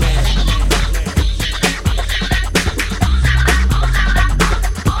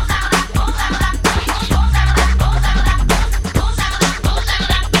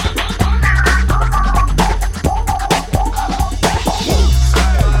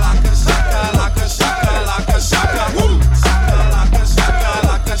 Shaka,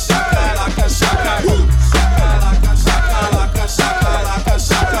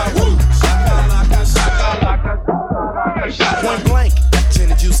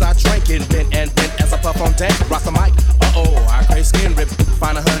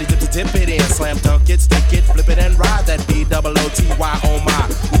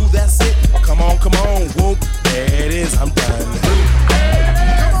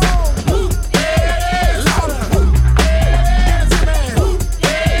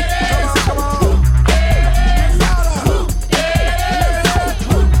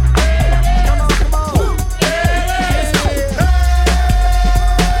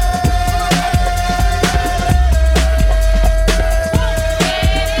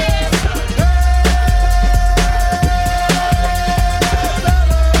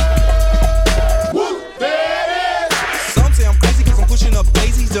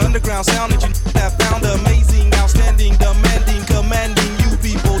 sound that you have found amazing, outstanding, demanding, commanding. You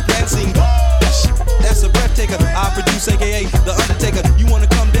people dancing. That's a breath taker. I produce, aka the Undertaker. You wanna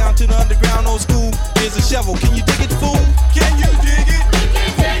come down to the underground, old school? Here's a shovel. Can you dig it, fool? Can you dig it?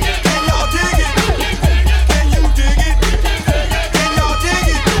 Can y'all dig it? Can you dig it? Can y'all dig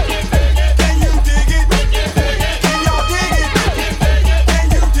it? Can you dig it? Can y'all dig it? Can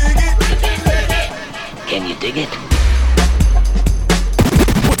you dig it? Can you dig it?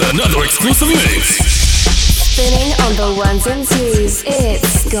 With another exclusive mix. Spinning on the ones and twos,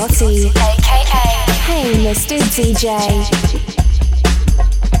 it's Scotty, aka Hey Mr. DJ.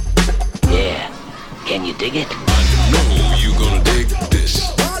 Yeah. Can you dig it? I know you gonna dig this.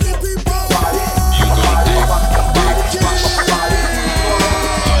 You gonna dig this.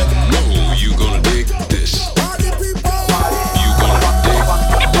 I know you gonna dig this. You gonna dig this.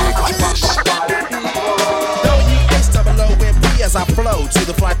 W-H-O-O-M-P as I flow to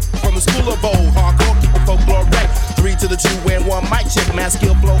the flight from the school of old. Hardcore, keep the folklore wreck. 3 to the 2 and 1 mic check. Mass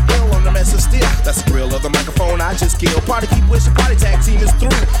skill flow ill on the mess of steel. That's the thrill of the microphone I just killed. Party keep wishing, party tag team is through.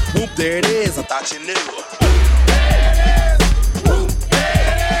 Whoop, there it is, I thought you knew.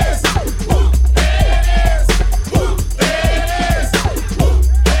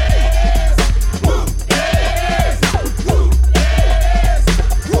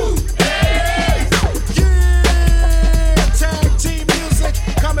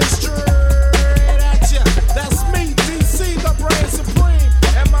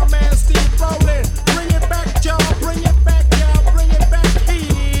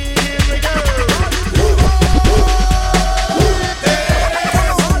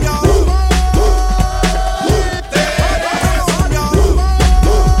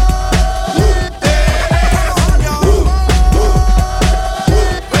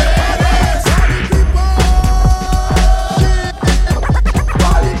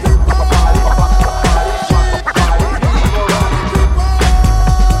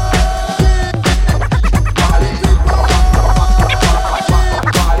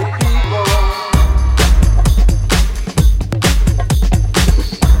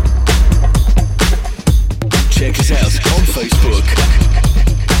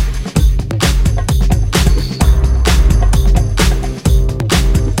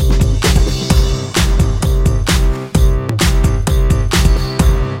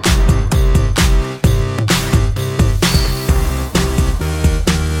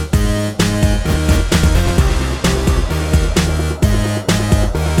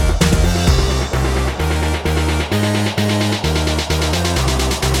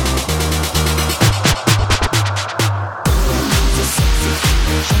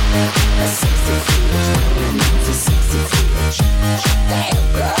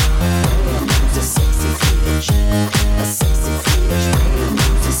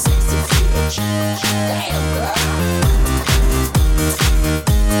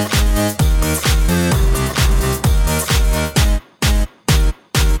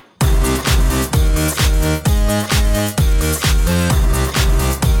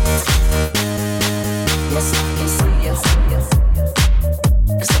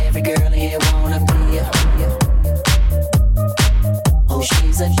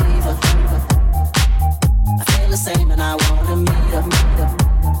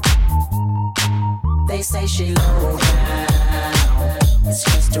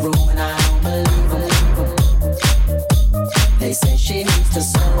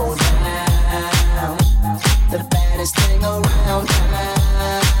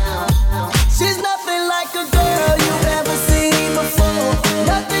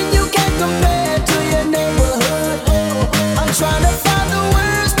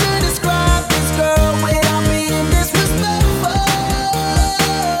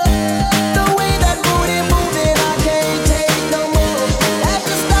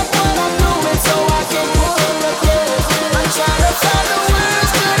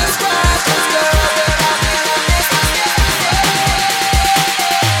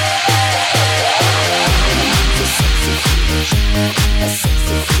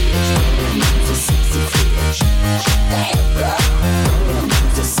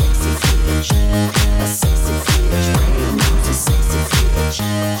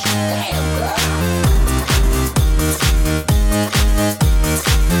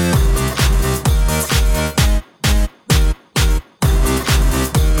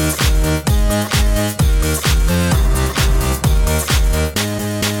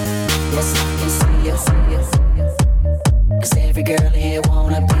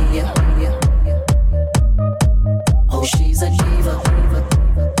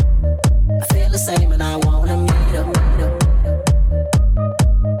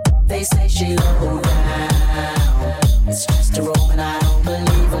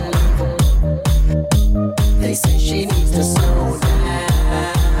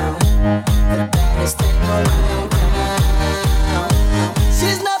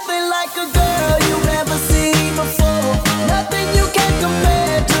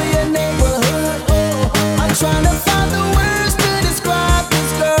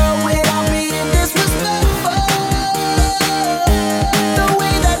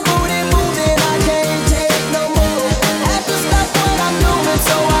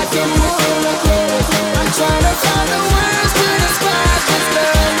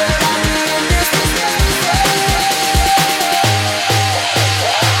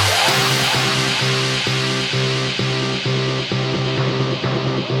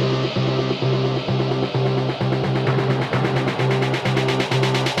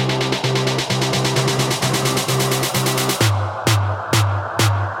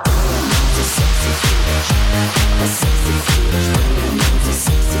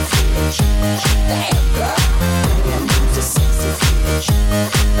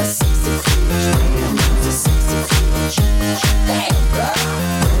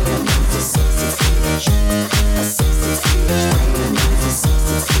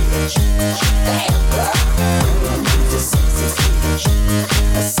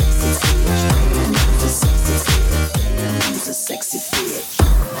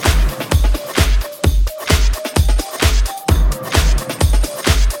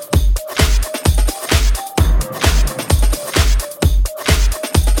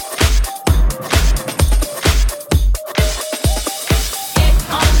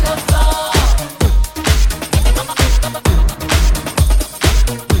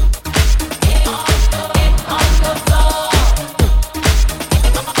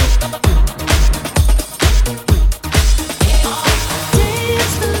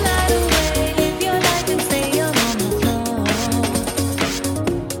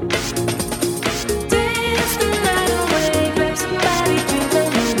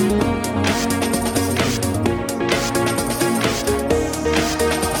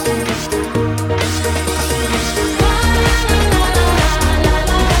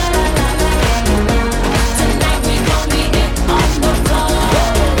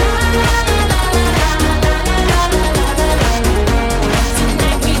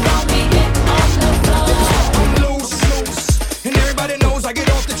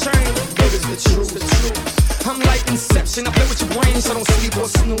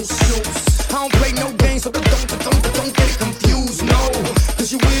 shoes. I don't play no games, so don't get it confused, no.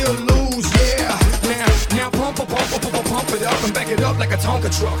 Cause you will lose, yeah. Now pump it up and back it up like a Tonka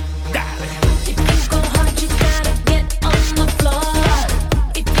truck. Dale. If you go hard, you gotta get on the floor.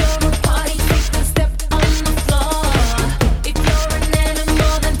 If you're a party freak, then step on the floor. If you're an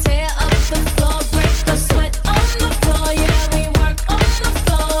animal, then tear up the floor. Break the sweat on the floor, yeah, we work on the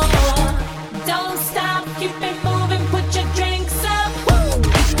floor. Don't stop, keep it moving, put your drinks up.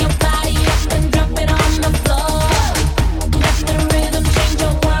 Pick your body up and drop it on the floor. Let the rhythm change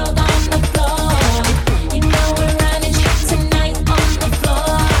your world on the floor. You know we're running shit tonight on the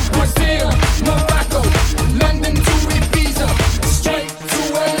floor. Brazil, Morocco, London to Ibiza, straight to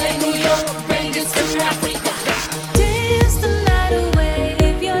LA, New York, Vegas to Africa. Dance the night away,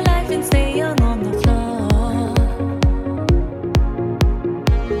 live your life and stay young on the floor.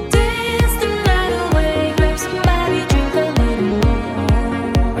 Dance the night away, grab somebody, drink a little more.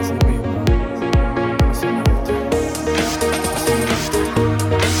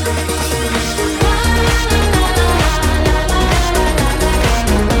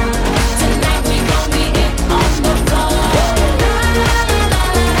 Tonight we gon' be it on the floor.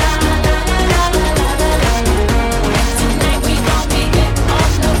 Tonight we gon' be it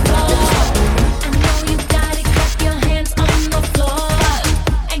on the floor. I know you got it, clap your hands on the floor.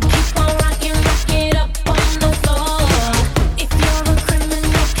 And keep on rocking, rock it up on the floor. If you're a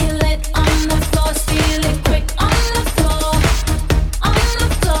criminal, kill it on the floor. Steal it quick on the floor. On the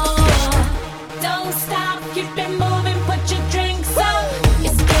floor. Don't stop, keep it moving, put your drinks up.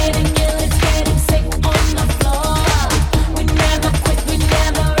 It's getting ill, it's getting sick on the floor. We never quit, we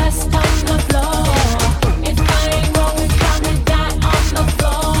never rest on the floor. If I ain't wrong, we probably die on the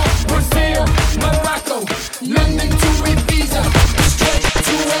floor. Brazil, Morocco, London to Ibiza, straight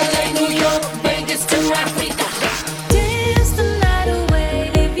to LA, New York, Vegas to Africa. Dance the night away,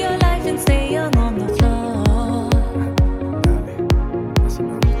 live your life and stay young on the floor.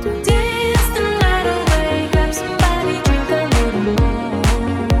 Dance the night away, grab somebody, drink a little more.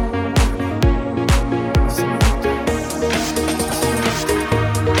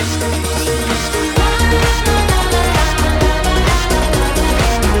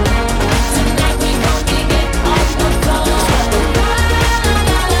 Tonight we gon' be it on the floor.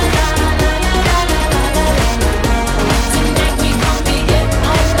 Tonight we gon' be it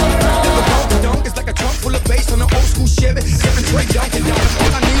on the floor. Dunk is like a trunk full of bass on an old school Chevy. 7 tray Dunkin' Donuts.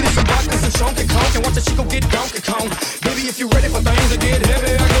 All I need is some vodka, some Chunky Conk, and watch the Chico get Donkey Kong. Baby, if you ready for things to get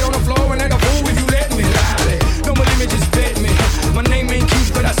heavy, I get on the floor and act a fool if you let me. Lie. Don't believe me, just bet me. My name ain't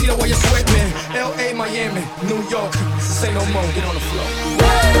Keith, but I see the way you sweat me. L.A., Miami, New York. Say no more, get on the floor.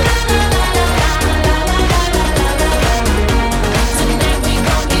 Tonight we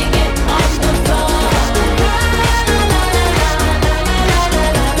gon' be it on the floor.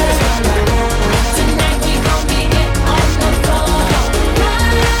 Tonight we gon' be it on the floor.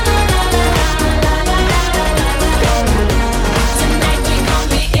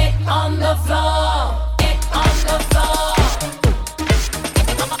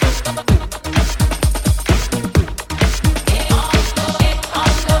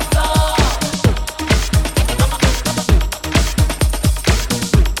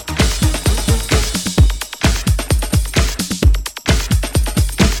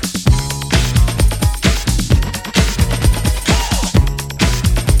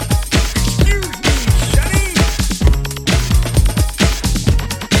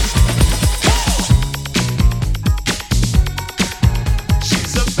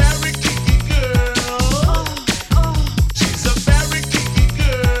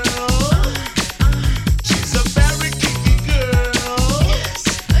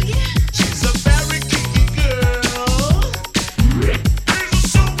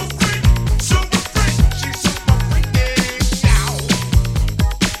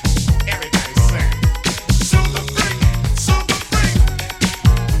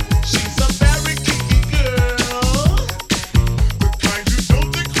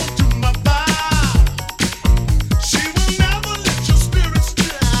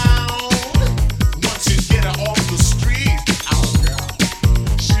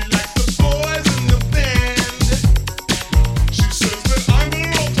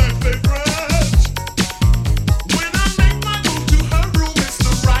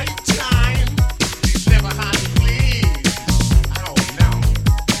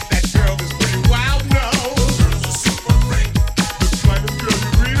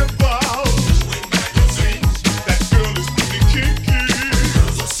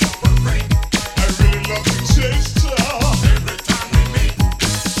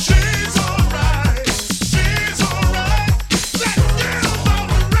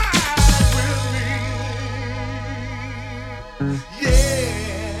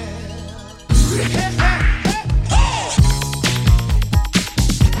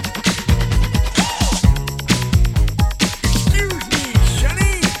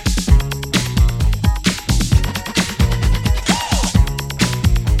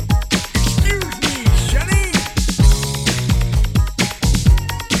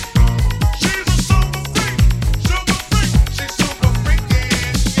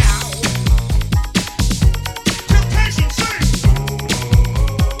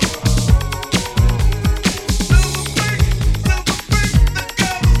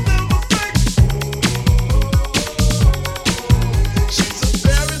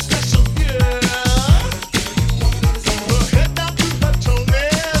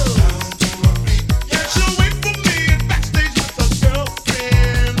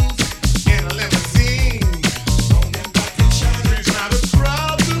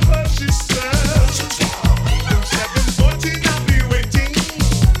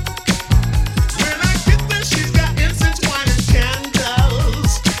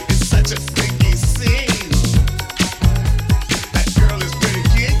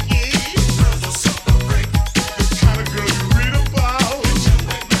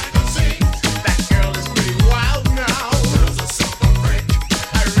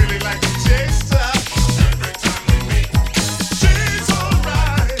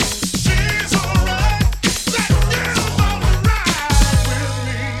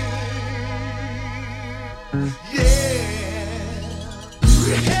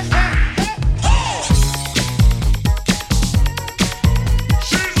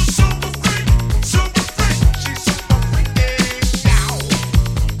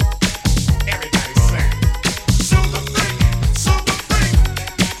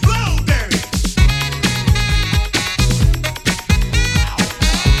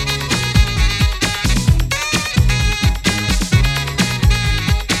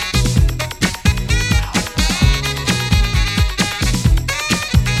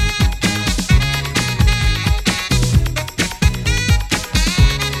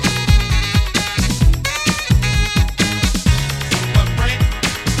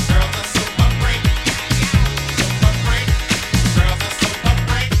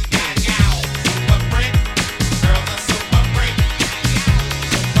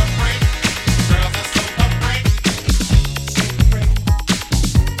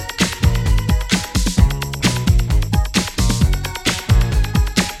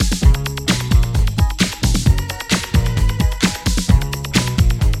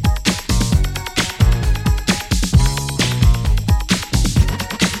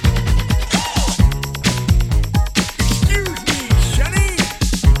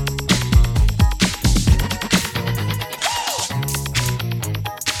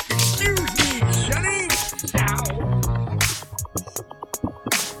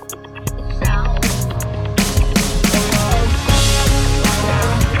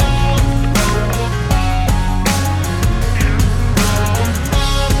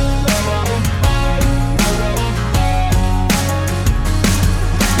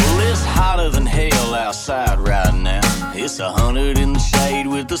 it's 100 in the shade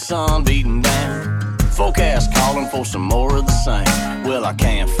with the sun beating down. Forecast calling for some more of the same. Well, I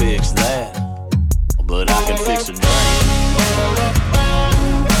can't fix that, but I can fix a drain.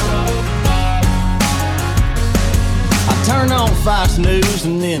 I turn on Fox News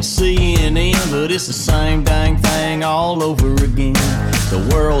and then CNN, but it's the same dang thing all over again. The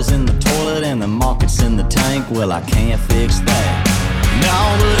world's in the toilet and the market's in the tank. Well, I can't fix that. No,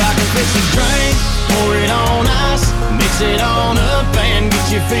 but I can fix a drink, pour it on ice, mix it on up and get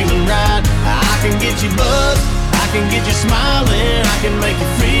you feeling right. I can get you buzzed, I can get you smiling, I can make you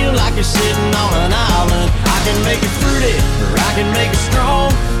feel like you're sitting on an island. I can make it fruity, or I can make it strong.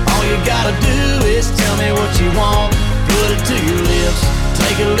 All you gotta do is tell me what you want. Put it to your lips,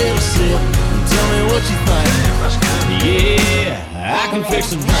 take a little sip, and tell me what you think. Yeah, I can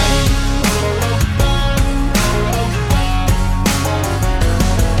fix a drink.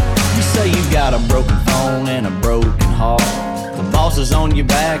 You say you got a broken phone and a broken heart. The boss is on your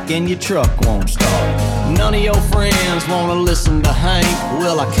back and your truck won't start. None of your friends wanna listen to Hank.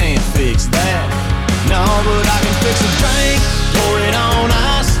 Well, I can't fix that. No, but I can fix a drink, pour it on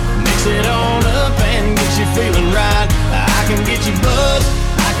ice, mix it on up and get you feeling right. I can get you buzzed,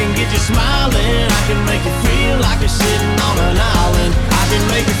 I can get you smiling, I can make you feel like you're sitting on an island. I can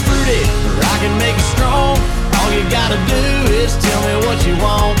make it fruity, or I can make it strong. All you gotta do is tell me what you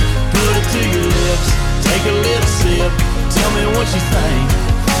want. Put it to your lips, take a little sip, tell me what you think.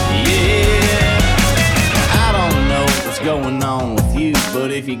 Yeah, I don't know what's going on with you,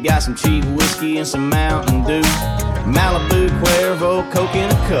 but if you got some cheap whiskey and some Mountain Dew, Malibu, Cuervo, Coke in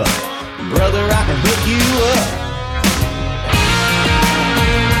a cup, brother, I can hook you up.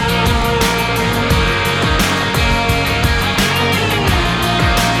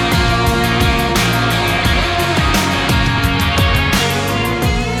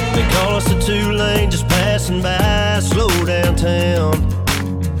 They call us the 2-lane just passing by, slow downtown.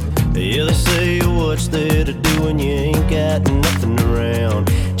 Yeah, they say, what's there to do when you ain't got nothing around?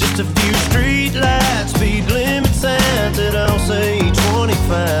 Just a few street lights, speed limit signs that all say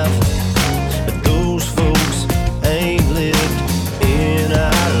 25. But those folks ain't lived in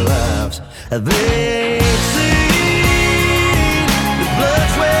our lives. They ain't seen the blood,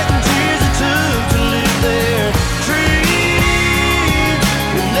 sweat, and tears it took to live their dreams.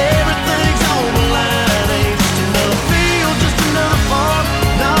 When everything's on the line, ain't just another field, just another farm.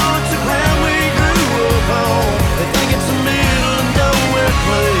 No, it's the ground we grew up on. They think it's a middle of nowhere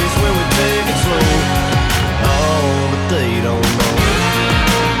place where we take it slow. Oh, but they don't know.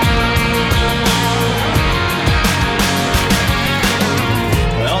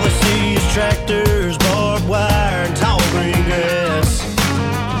 All they see is tractors, barbed wire, and tall green grass.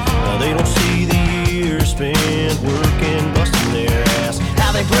 They don't see the years spent working, busting their ass.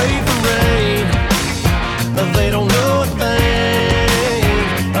 How they pray for rain, but they don't know a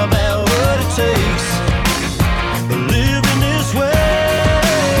thing about what it takes to live in this way.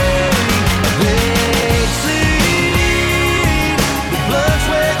 They ain't seen the blood,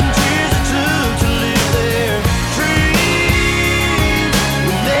 sweat, and tears it took to live their dreams.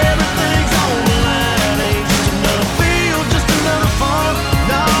 When everything's on the line, ain't just another field, just another farm.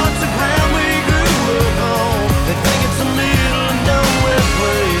 No, it's the ground we grew up on. They think it's a million.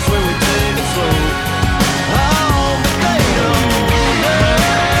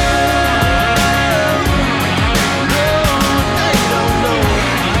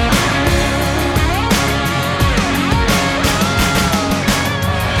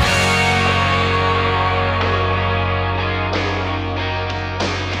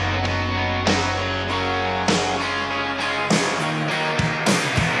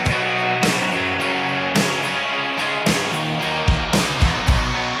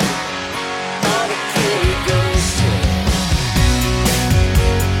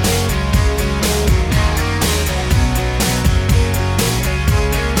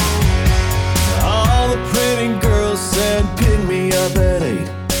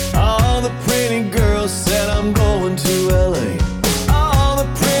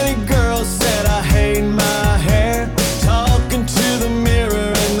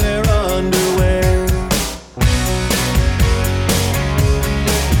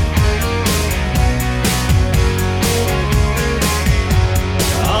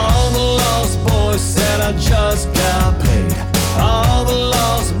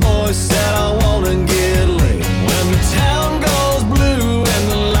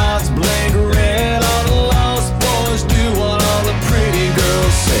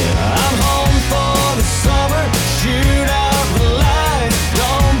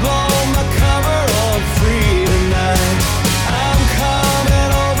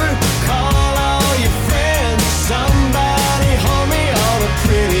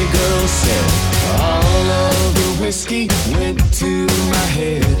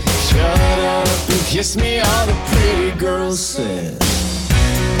 kiss me, all the pretty girls said.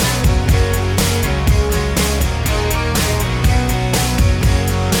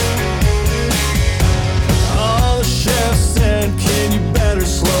 All the chefs said, can you better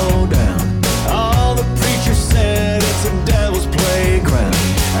slow down? All the preachers said, it's a devil's playground.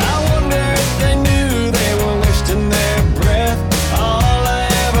 I wonder if they knew they were wasting their breath. All I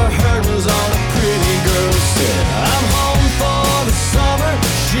ever heard was all the pretty girls said. I'm home for the summer,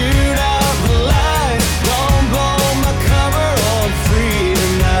 shoot out the lights, don't blow my cover on free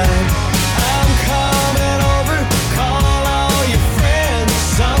tonight. I'm coming over, call all your friends,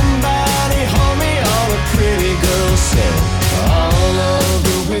 somebody hold me, all the pretty girls said. All of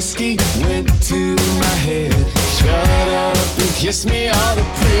the whiskey went to my head. Shut up and kiss me, all the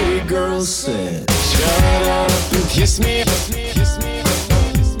pretty girls said. Shut up and kiss me, kiss me.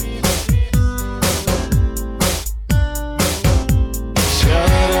 Shut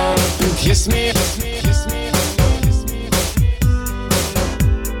up and kiss me, kiss me.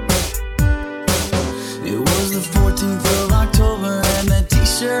 It was the 14th of October and that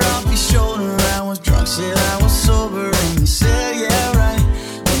t-shirt off your shoulder. I was drunk, said I was sober, and you said yeah right.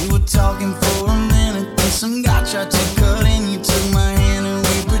 We were talking for a minute, then some guy tried to cut in. You took my hand and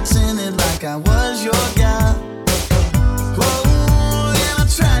we pretended like I was your guy. Whoa, and I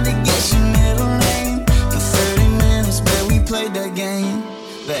tried to guess your middle name. For 30 minutes, but we played that game.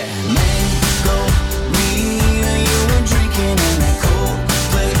 That mango, Rita, you were drinking in that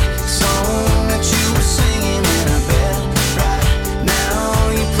Coldplay song that you were singing, and I bet right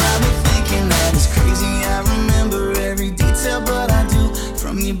now you're probably thinking that it's crazy. I remember every detail, but I do.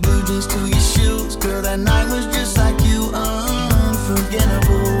 From your blue jeans to your shoes, girl, that night was just like you,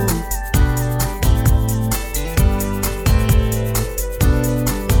 unforgettable.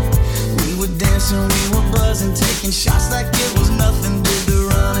 We were dancing, we were buzzing, taking shots like it was nothing. Did the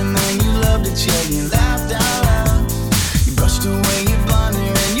running, man, you loved it, yeah, you laughed out loud. You brushed away your blonde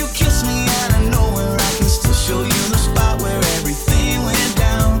hair and you kissed me out of nowhere. I can still show you the spot where everything went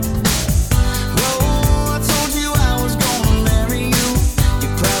down. Whoa, I told you I was gonna marry you. You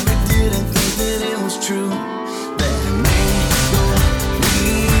probably didn't think that it was true. That mango,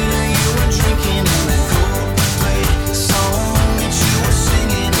 Rita, you were drinking in that Coldplay song that you were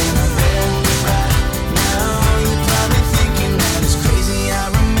singing, and I bet right now you're probably thinking that it's crazy. I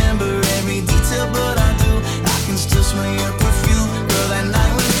remember every detail, but I do. I can still smell your perfume. Girl, that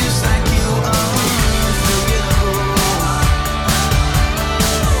night was just like you, unforgettable.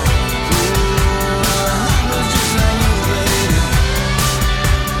 That night was just like you, baby.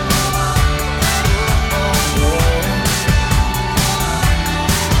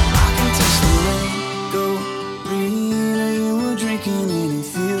 I can taste the mango, Rita, you were drinking, and it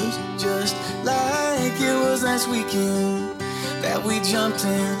feels just like it was last weekend that we jumped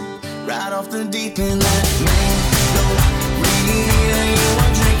in right off the deep end. That mango, Rita, you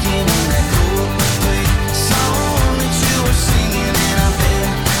were drinking in that Coldplay song that you were singing, and I bet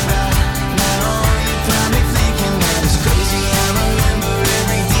right now you're probably thinking that it's crazy. I remember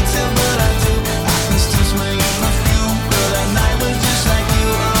every detail, but I do. I can still smell your perfume. Girl, that night was just like you,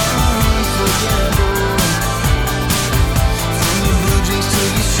 unforgettable. From your blue jeans to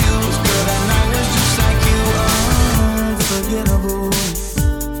your shoes, girl, that night was just like you, unforgettable.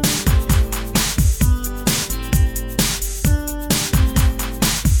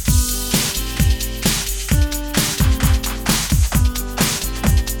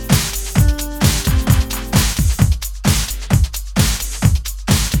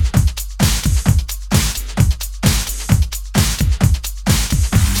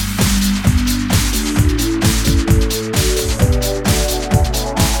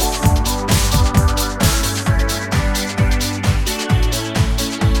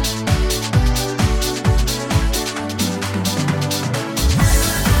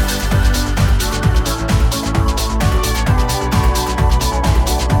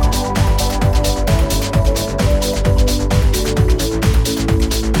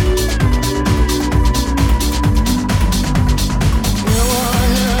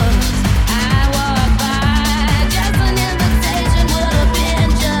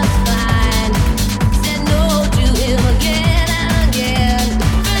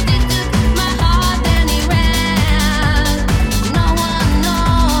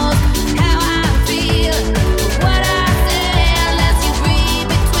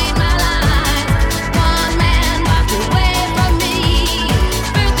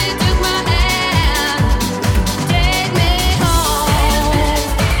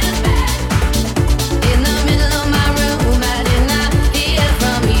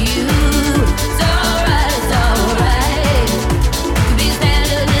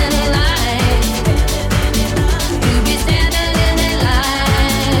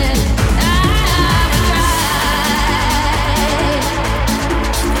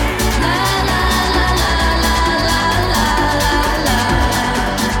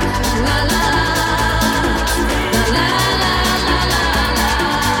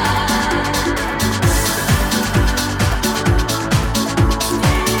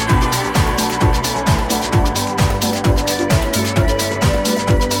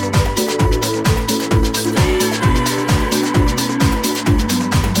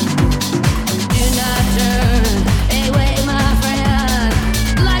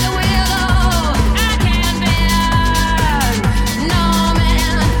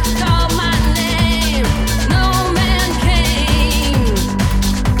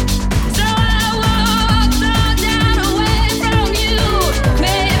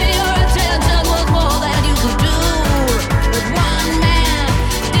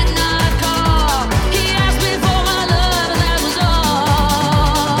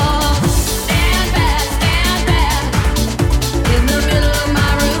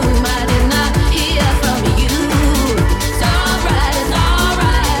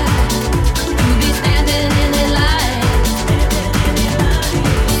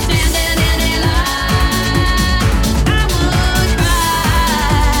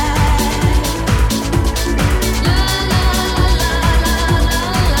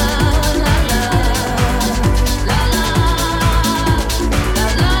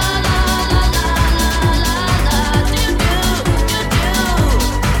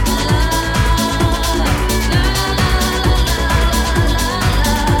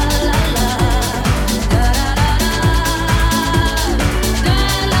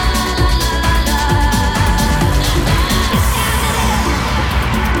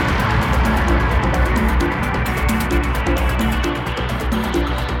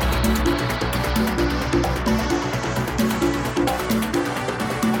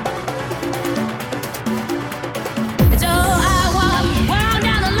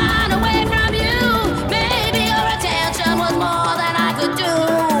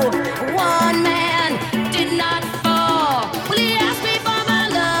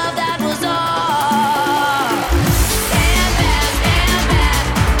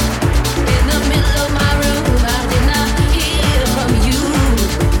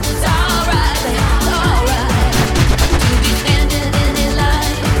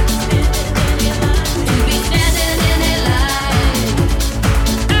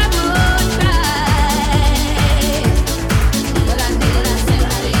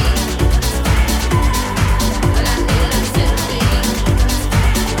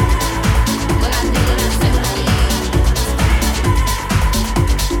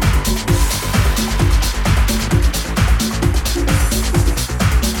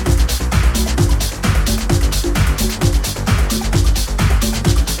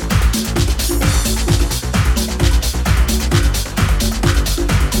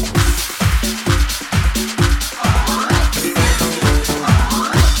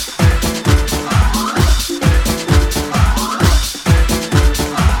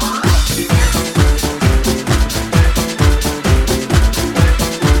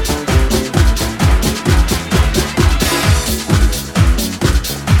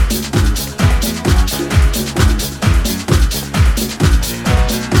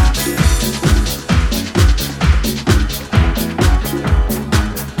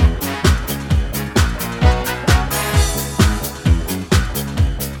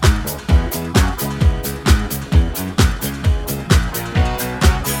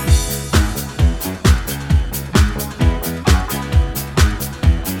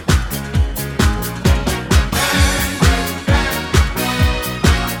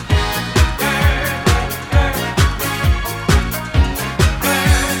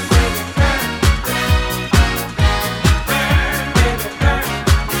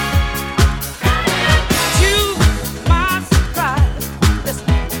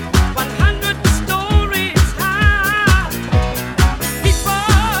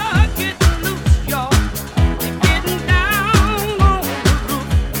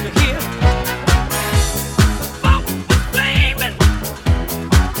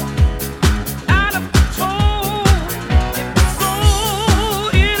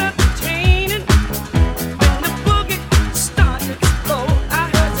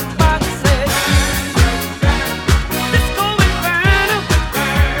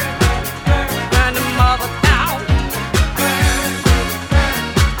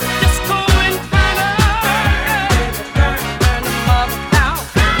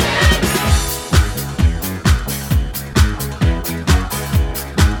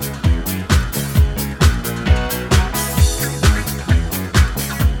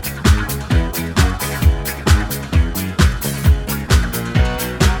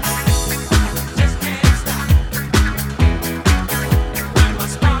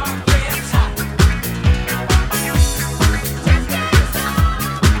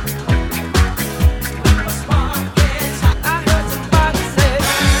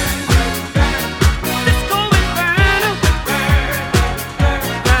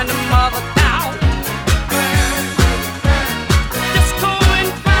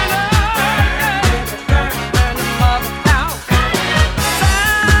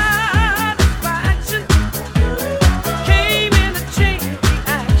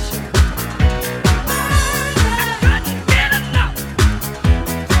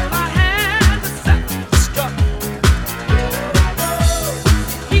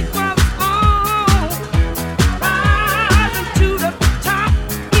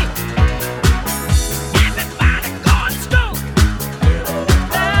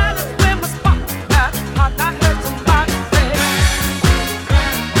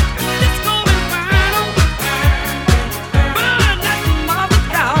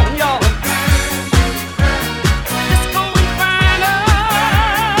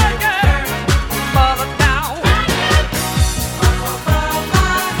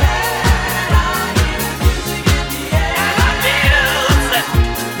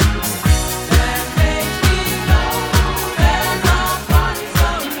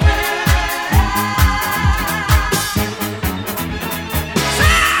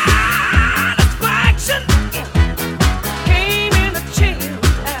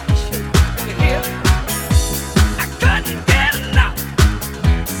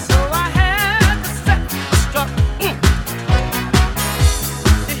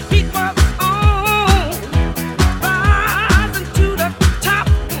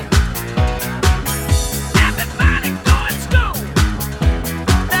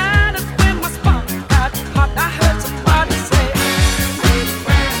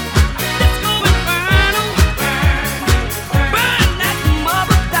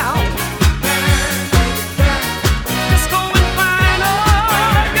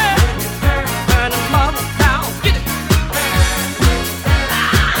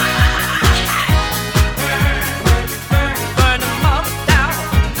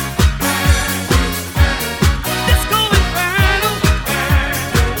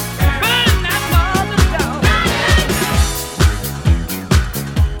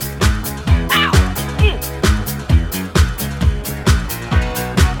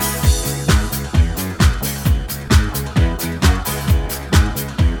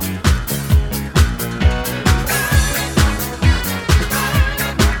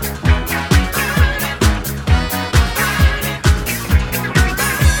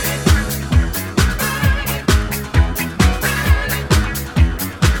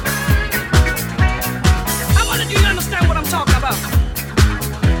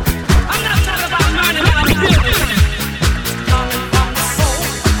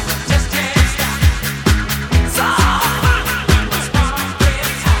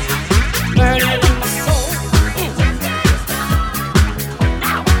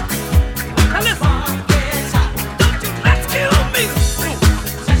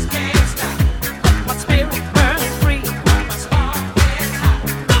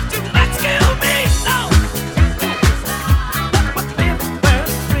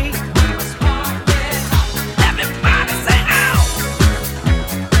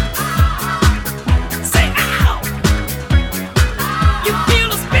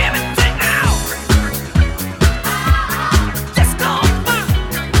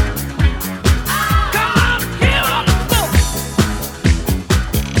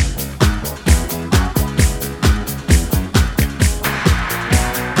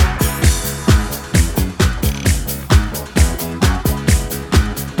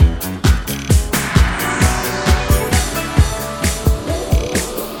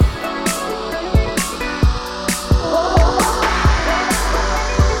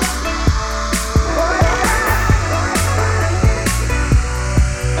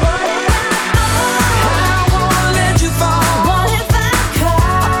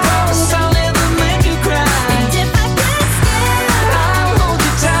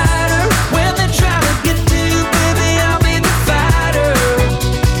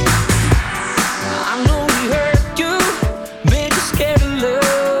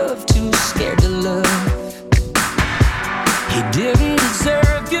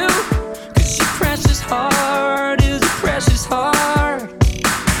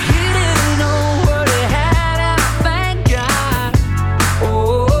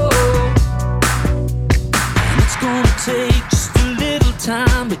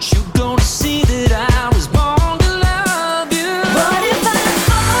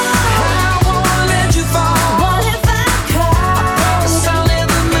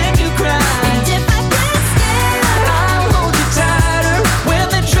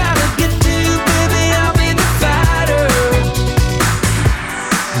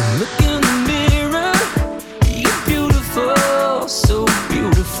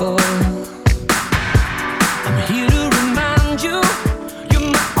 before. I'm here to remind you, you're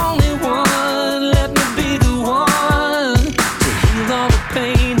my only one. Let me be the one to heal all the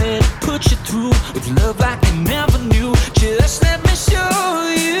pain that put you through with love like you never knew. Just let me show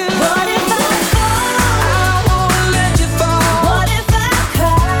you. What if I fall? I won't let you fall. What if I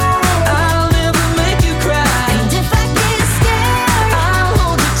cry? I'll never make you cry. And if I get scared, I'll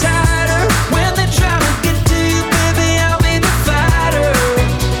hold you tighter. When they try to get to you, baby, I'll be the fighter.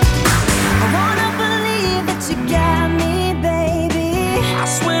 I wanna believe that you got me, baby. I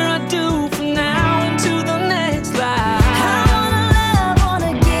swear I do from now into the next life. I wanna love,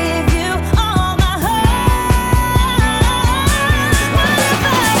 wanna give you all my heart. What if I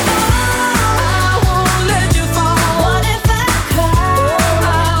fall? I won't let you fall. What if I cry?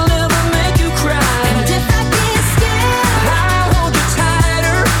 I'll never make you cry. And if I get scared, I'll hold you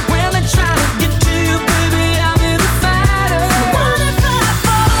tighter. When they try to get to you, baby, I'll be the fighter. What if I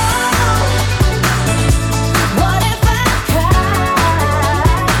fall? What if I cry?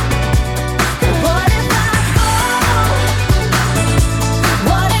 What if I fall?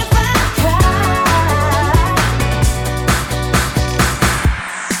 What if I cry?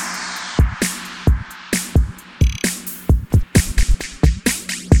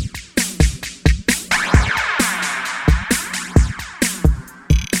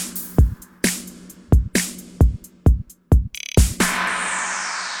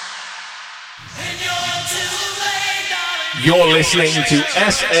 You're listening to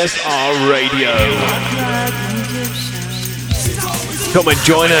SSR Radio. Come and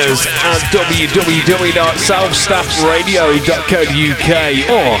join us at www.selfstaffradio.co.uk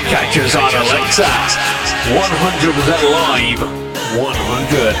or catch us on Alexa. 100% live,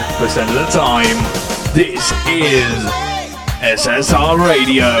 100% of the time. This is SSR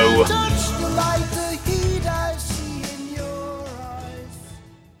Radio.